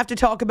 than have to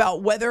talk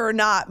about whether or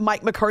not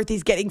Mike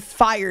McCarthy's getting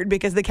fired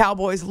because the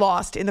Cowboys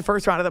lost in the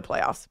first round of the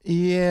playoffs.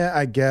 Yeah,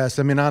 I guess.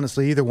 I mean,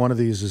 honestly, either one of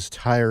these is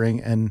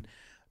tiring. And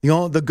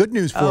the good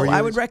news for you,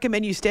 I would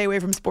recommend you stay away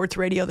from sports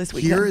radio this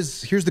weekend.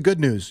 Here's the good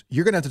news.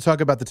 You're going to have to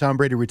talk about the Tom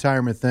Brady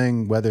retirement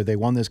thing, whether they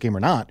won this game or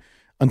not,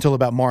 until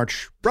about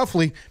March,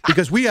 roughly,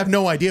 because we have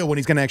no idea when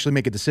he's going to actually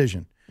make a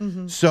decision.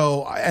 Mm-hmm.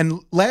 So, and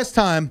last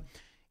time,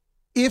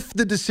 if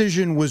the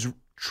decision was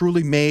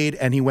truly made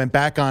and he went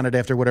back on it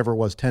after whatever it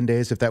was, 10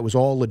 days, if that was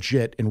all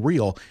legit and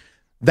real,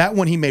 that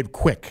one he made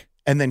quick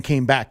and then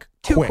came back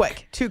Too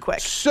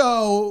quick.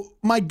 So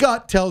my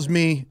gut tells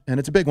me, and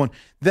it's a big one,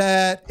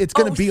 that it's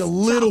going to be a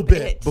little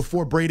bit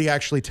before Brady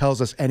actually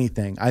tells us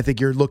anything. I think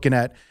you're looking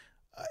at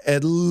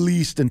at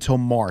least until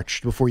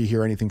March before you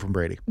hear anything from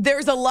Brady.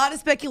 There's a lot of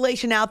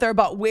speculation out there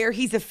about where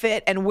he's a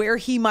fit and where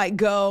he might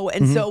go.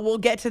 And so we'll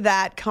get to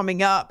that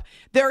coming up.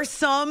 There are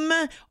some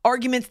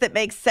arguments that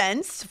make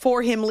sense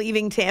for him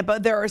leaving Tampa.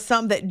 There are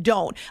some that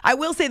don't. I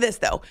will say this,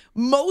 though.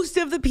 Most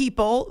of the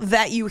people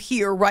that you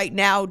hear right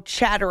now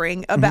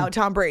chattering about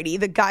Tom Brady,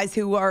 the guys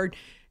who are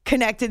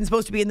connected and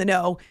supposed to be in the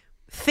know,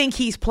 think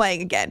he's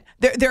playing again.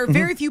 There are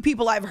very few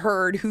people I've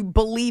heard who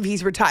believe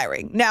he's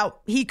retiring. Now,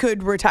 he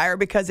could retire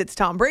because it's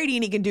Tom Brady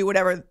and he can do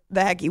whatever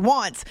the heck he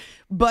wants.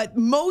 But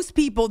most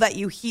people that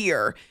you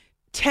hear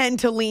tend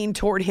to lean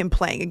toward him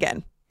playing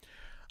again.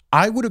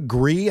 I would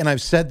agree, and I've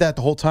said that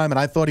the whole time, and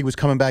I thought he was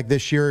coming back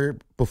this year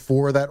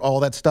before that, all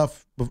that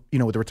stuff, with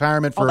the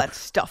retirement for all that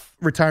stuff.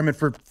 Retirement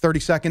for 30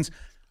 seconds.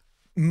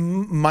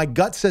 My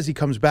gut says he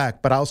comes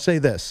back, but I'll say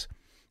this,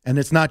 and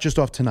it's not just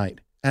off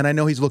tonight. And I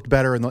know he's looked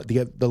better in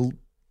the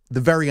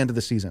very end of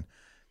the season.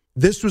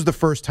 This was the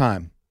first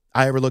time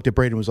I ever looked at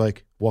Brady and was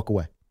like, walk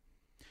away.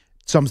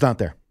 Something's not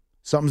there.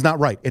 Something's not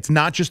right. It's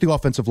not just the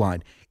offensive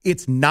line.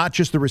 It's not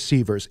just the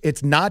receivers.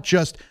 It's not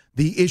just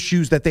the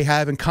issues that they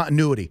have in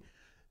continuity.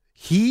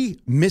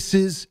 He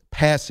misses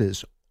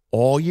passes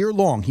all year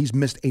long. He's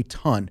missed a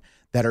ton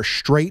that are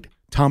straight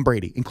Tom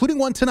Brady, including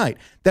one tonight.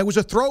 That was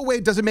a throwaway.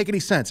 It doesn't make any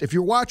sense. If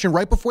you're watching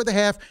right before the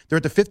half, they're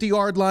at the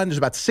 50-yard line. There's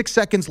about 6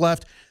 seconds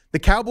left. The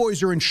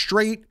Cowboys are in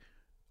straight,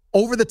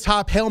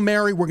 over-the-top Hail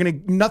Mary. We're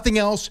going to nothing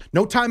else.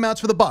 No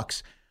timeouts for the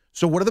Bucs.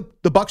 So what do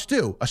the Bucs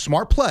do? A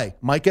smart play.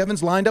 Mike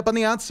Evans lined up on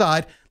the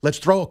outside. Let's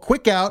throw a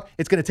quick out.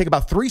 It's going to take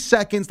about 3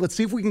 seconds. Let's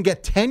see if we can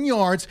get 10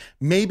 yards.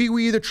 Maybe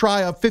we either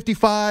try a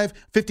 55,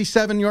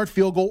 57-yard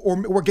field goal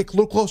or get a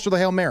little closer to the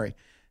Hail Mary.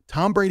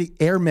 Tom Brady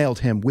airmailed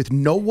him with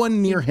no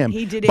one near him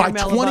by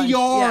 20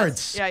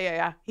 yards. Yes.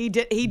 Yeah. He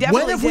definitely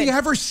When have we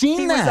ever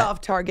seen that? He was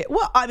off target.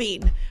 Well, I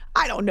mean,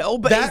 I don't know,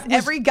 but is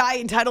every guy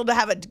entitled to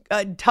have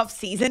a tough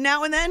season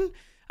now and then?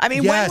 I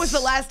mean, When was the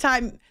last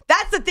time?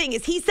 That's the thing,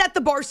 is he set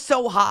the bar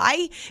so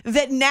high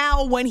that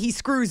now when he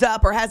screws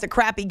up or has a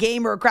crappy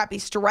game or a crappy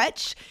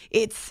stretch,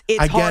 it's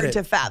hard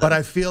to fathom. But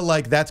I feel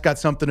like that's got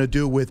something to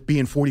do with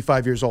being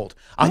 45 years old.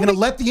 I'm going to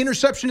let the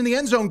interception in the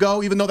end zone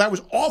go, even though that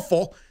was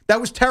awful.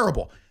 That was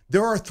terrible.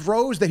 There are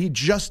throws that he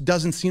just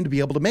doesn't seem to be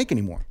able to make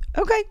anymore.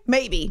 Okay,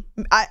 maybe.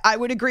 I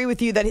would agree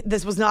with you that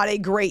this was not a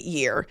great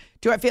year.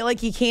 Do I feel like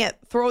he can't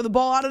throw the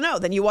ball? I don't know.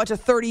 Then you watch a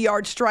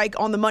 30-yard strike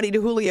on the money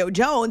to Julio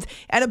Jones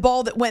and a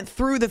ball that went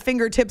through the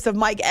fingertips of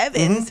Mike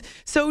Evans.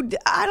 So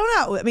I don't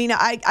know. I mean,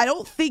 I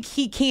don't think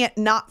he can't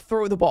not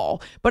throw the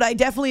ball, but I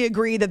definitely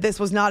agree that this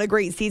was not a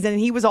great season and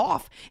he was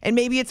off. And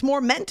maybe it's more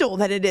mental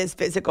than it is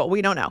physical.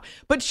 We don't know.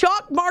 But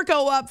chalk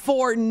Marco up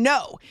for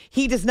no.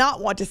 He does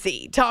not want to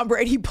see Tom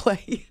Brady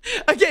play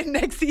again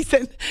next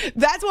season.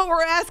 That's what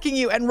we're asking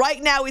you. And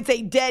right now it's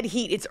a dead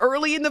heat. It's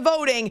early in the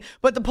voting,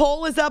 but the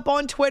poll is up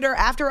on Twitter,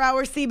 After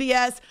Hours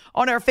CBS,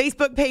 on our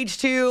Facebook page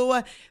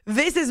too.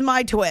 This is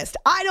my twist.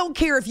 I don't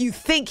care if you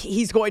think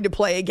he's going to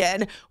play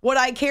again. What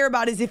I care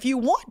about is if you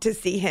want to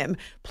see him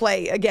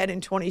play again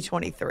in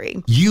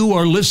 2023. You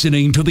are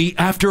listening to the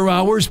After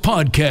Hours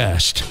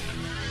Podcast.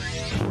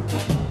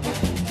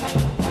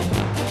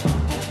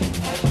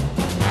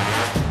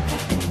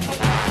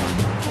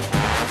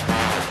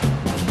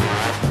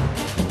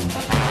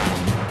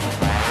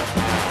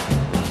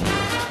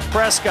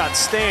 Prescott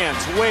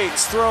stands,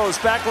 waits, throws,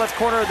 back left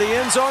corner of the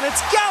end zone.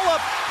 It's Gallup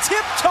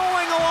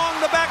tiptoeing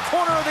along the back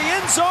corner of the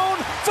end zone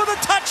for the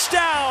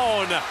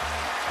touchdown.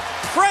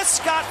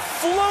 Prescott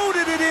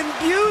floated it in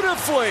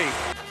beautifully.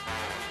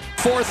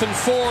 4th and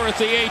 4 at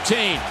the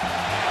 18.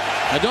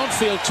 I don't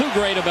feel too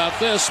great about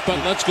this, but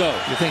let's go.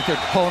 You think they're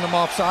pulling him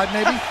offside,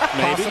 maybe?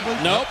 Maybe. Possibly?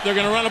 Nope, they're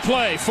going to run a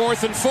play.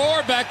 4th and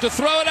 4, back to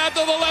throw it out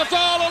to the left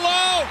all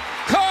alone.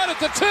 Caught at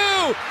the 2,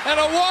 and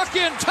a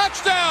walk-in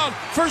touchdown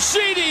for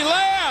CeeDee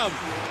Lamb.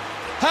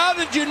 How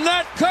did you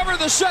not cover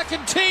the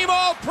second team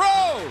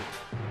All-Pro?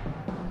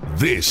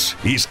 This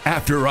is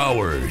After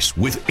Hours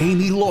with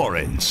Amy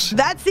Lawrence.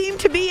 That seemed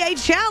to be a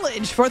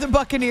challenge for the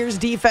Buccaneers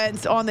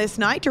defense on this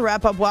night to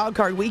wrap up Wild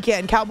Card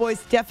Weekend.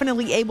 Cowboys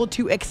definitely able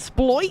to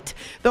exploit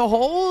the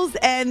holes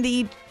and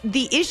the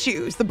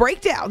issues, the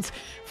breakdowns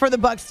for the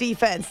Bucs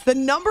defense. The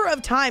number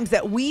of times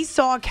that we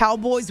saw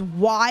Cowboys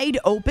wide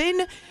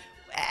open,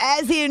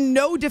 as in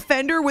no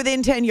defender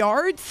within 10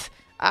 yards,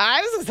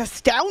 this is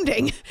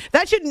astounding.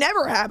 That should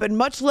never happen,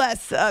 much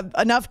less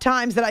enough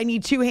times that I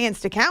need 2 hands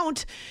to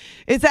count.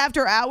 It's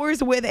After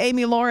Hours with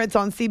Amy Lawrence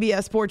on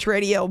CBS Sports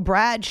Radio,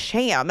 Brad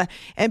Sham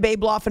and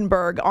Babe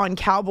Laufenberg on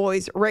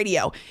Cowboys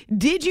Radio.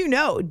 Did you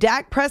know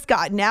Dak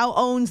Prescott now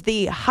owns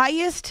the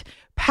highest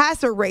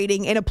passer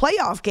rating in a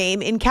playoff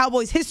game in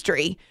Cowboys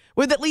history,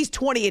 with at least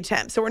 20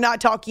 attempts? So we're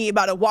not talking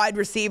about a wide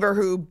receiver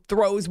who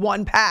throws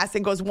one pass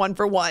and goes 1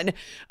 for 1,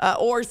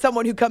 or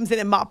someone who comes in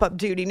and mop up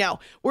duty. No,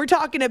 we're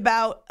talking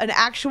about an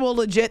actual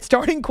legit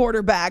starting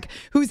quarterback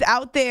who's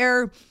out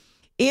there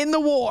in the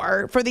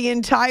war for the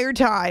entire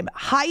time.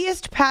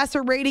 Highest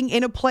passer rating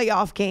in a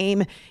playoff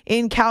game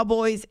in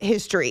Cowboys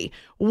history,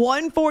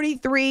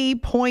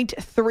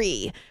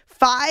 143.3.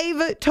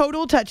 5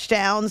 total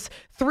touchdowns,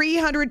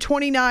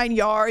 329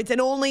 yards,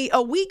 and only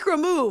a week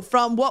removed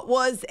from what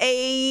was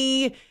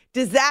a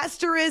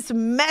disastrous,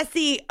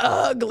 messy,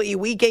 ugly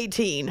Week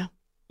 18.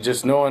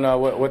 Just knowing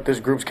what this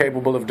group's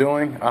capable of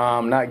doing,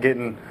 not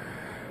getting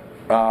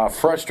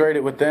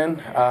frustrated within,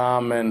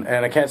 and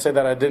I can't say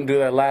that I didn't do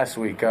that last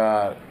week.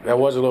 There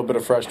was a little bit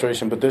of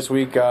frustration, but this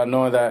week,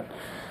 knowing that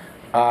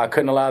I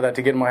couldn't allow that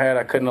to get in my head,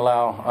 I couldn't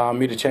allow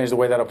me to change the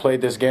way that I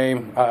played this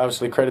game. I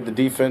obviously credit the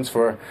defense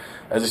for,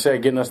 as I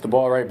said, getting us the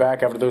ball right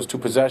back after those 2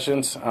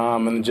 possessions,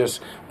 and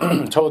just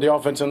told the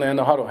offense in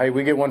the huddle, hey,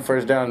 we get 1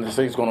 first down and this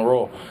thing's going to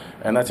roll.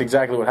 And that's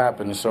exactly what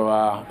happened.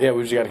 So,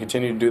 we just got to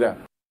continue to do that.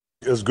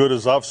 As good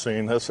as I've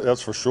seen,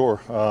 that's for sure.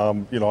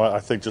 I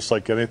think just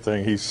like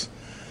anything, he's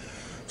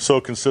so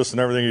consistent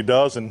in everything he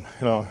does, and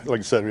like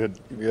you said,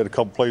 we had a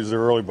couple plays there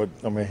early, but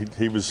I mean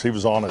he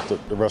was on it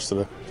the rest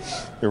of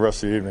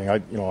the evening.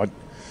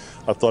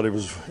 I thought he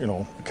was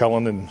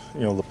Kellen and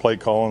the play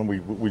calling.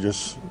 We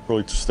just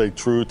really stayed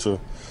true to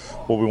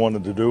what we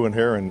wanted to do in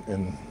here,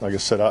 and like I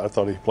said, I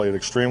thought he played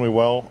extremely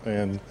well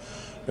and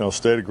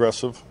stayed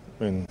aggressive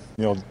and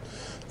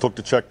took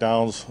the check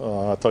downs.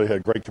 I thought he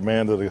had great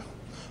command of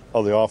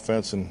the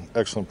offense and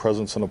excellent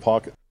presence in the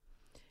pocket.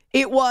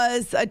 It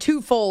was a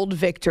twofold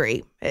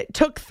victory. It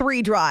took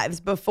 3 drives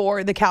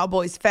before the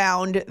Cowboys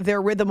found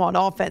their rhythm on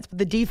offense, but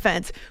the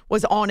defense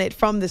was on it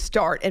from the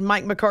start, and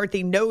Mike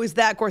McCarthy knows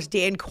that. Of course,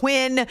 Dan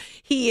Quinn,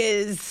 he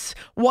is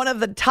one of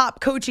the top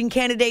coaching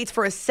candidates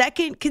for a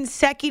second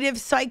consecutive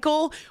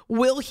cycle.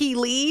 Will he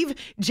leave?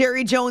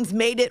 Jerry Jones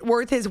made it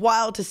worth his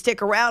while to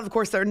stick around. Of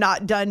course, they're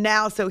not done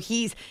now, so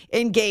he's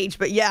engaged.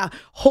 But yeah,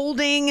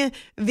 holding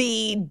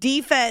the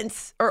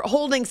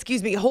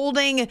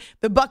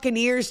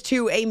Buccaneers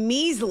to a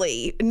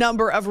measly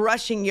number of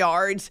rushing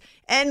yards,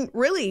 and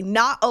really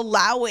not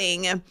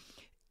allowing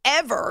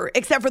ever,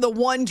 except for the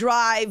 1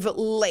 drive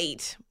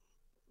late.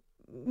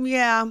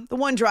 Yeah, the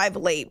 1 drive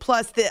late.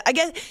 Plus, I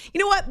guess, you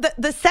know what?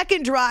 The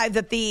second drive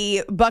that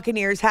the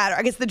Buccaneers had, or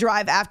I guess the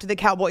drive after the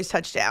Cowboys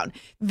touchdown,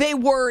 they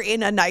were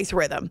in a nice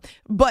rhythm.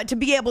 But to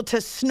be able to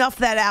snuff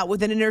that out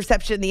with an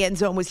interception in the end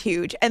zone was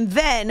huge. And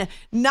then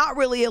not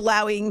really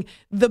allowing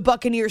the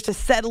Buccaneers to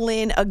settle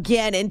in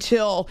again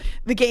until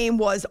the game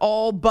was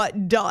all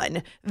but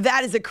done.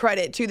 That is a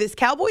credit to this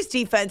Cowboys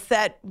defense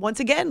that,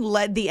 once again,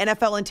 led the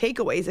NFL in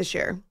takeaways this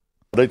year.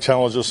 They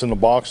challenged us in the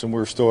box, and we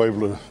were still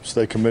able to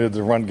stay committed to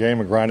the run game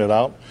and grind it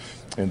out.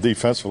 And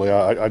defensively,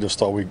 I just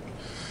thought we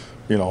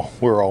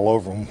were all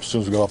over them as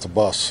soon as we got off the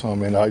bus. I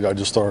mean, I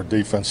just thought our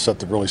defense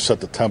really set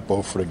the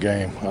tempo for the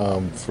game,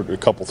 for a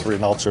couple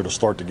 3-and-outs there to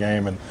start the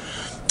game, and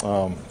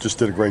just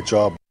did a great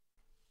job.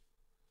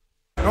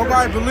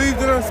 Nobody believed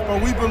in us,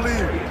 but we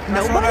believe.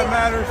 That's all that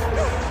matters.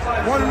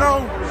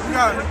 1-0, we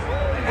got,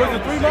 was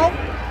it 3 more?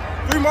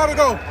 3 more to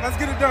go. Let's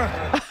get it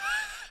done.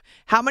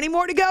 How many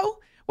more to go?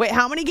 Wait,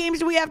 how many games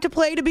do we have to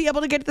play to be able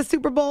to get to the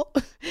Super Bowl?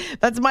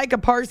 That's Micah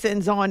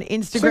Parsons on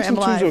Instagram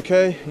Live. 6-2's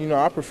okay.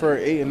 I prefer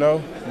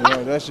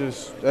 8-0.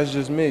 That's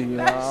just me.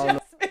 I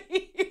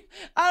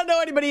don't know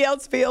how anybody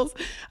else feels.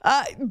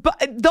 But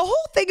the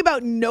whole thing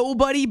about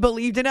nobody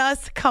believed in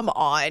us, come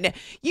on.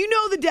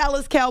 The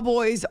Dallas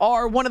Cowboys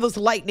are one of those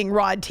lightning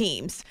rod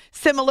teams,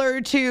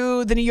 similar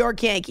to the New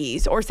York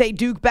Yankees or, say,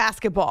 Duke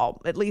basketball,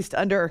 at least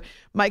under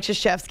Mike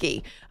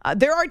Krzyzewski.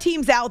 There are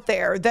teams out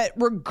there that,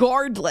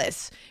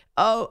 regardless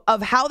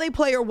of how they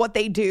play or what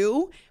they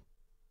do,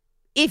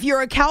 if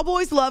you're a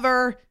Cowboys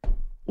lover,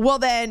 well,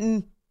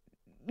 then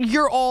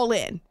you're all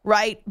in,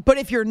 right? But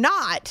if you're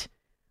not,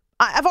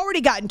 I've already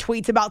gotten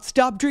tweets about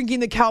stop drinking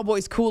the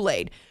Cowboys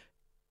Kool-Aid.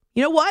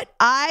 You know what?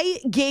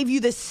 I gave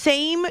you the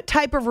same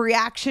type of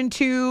reaction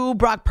to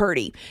Brock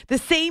Purdy, the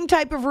same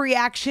type of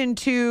reaction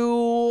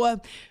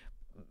to,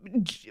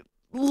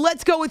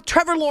 let's go with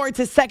Trevor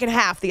Lawrence's second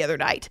half the other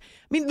night.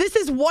 I mean, this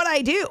is what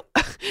I do.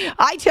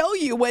 I tell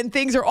you when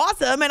things are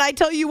awesome, and I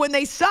tell you when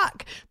they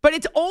suck. But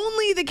it's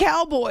only the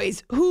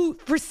Cowboys who,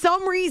 for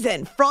some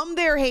reason, from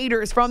their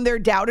haters, from their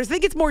doubters, I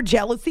think it's more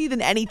jealousy than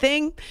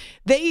anything.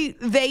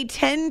 They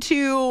tend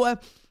to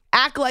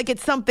act like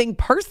it's something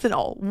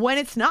personal when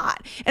it's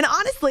not. And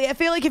honestly, I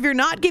feel like if you're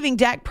not giving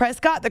Dak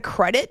Prescott the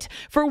credit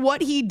for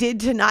what he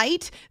did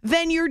tonight,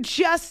 then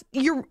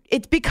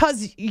it's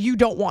because you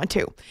don't want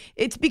to.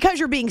 It's because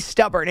you're being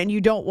stubborn and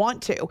you don't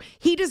want to.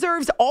 He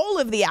deserves all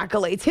of the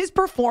accolades. His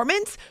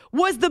performance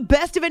was the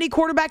best of any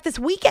quarterback this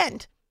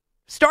weekend,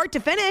 start to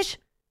finish.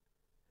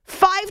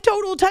 5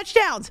 total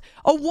touchdowns,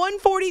 a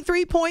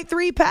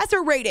 143.3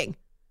 passer rating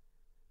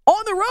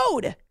on the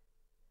road,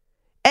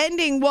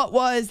 ending what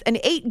was an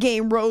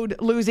 8-game road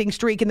losing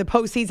streak in the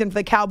postseason for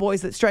the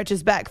Cowboys that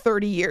stretches back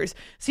 30 years.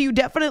 So you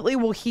definitely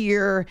will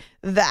hear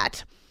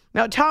that.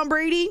 Now, Tom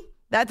Brady,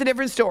 that's a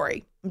different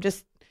story.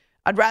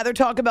 I'd rather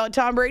talk about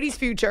Tom Brady's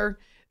future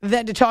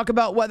than to talk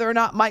about whether or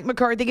not Mike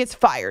McCarthy gets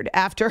fired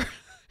after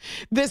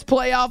this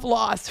playoff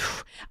loss.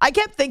 I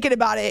kept thinking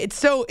about it. It's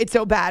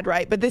so bad,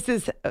 right? But this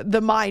is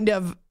the mind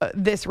of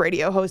this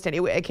radio host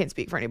anyway. I can't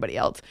speak for anybody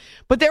else.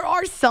 But there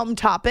are some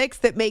topics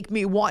that make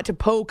me want to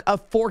poke a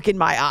fork in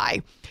my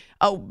eye.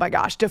 Oh my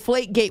gosh,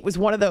 Deflategate was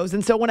one of those.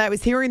 And so when I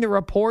was hearing the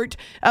report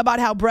about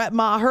how Brett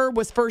Maher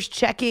was first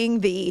checking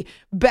the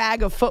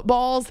bag of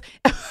footballs,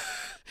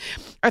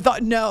 I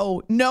thought,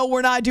 no,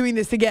 we're not doing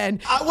this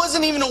again. I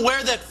wasn't even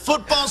aware that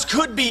footballs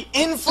could be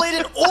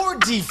inflated or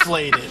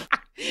deflated.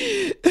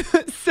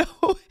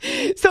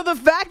 So the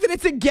fact that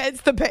it's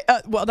against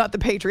not the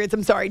Patriots,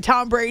 I'm sorry,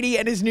 Tom Brady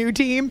and his new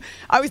team,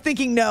 I was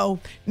thinking, no,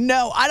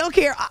 I don't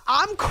care.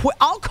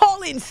 I'll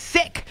call in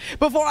sick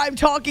before I'm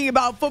talking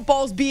about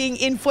footballs being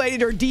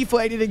inflated or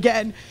deflated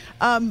again.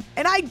 And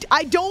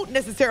I don't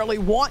necessarily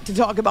want to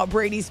talk about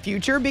Brady's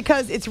future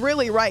because it's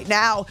really right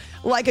now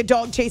like a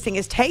dog chasing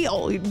his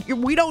tail.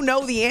 We don't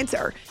know the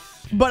answer.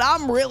 But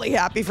I'm really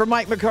happy for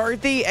Mike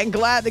McCarthy and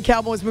glad the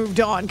Cowboys moved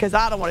on because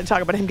I don't want to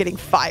talk about him getting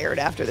fired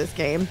after this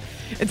game.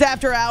 It's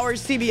After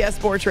Hours, CBS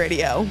Sports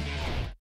Radio.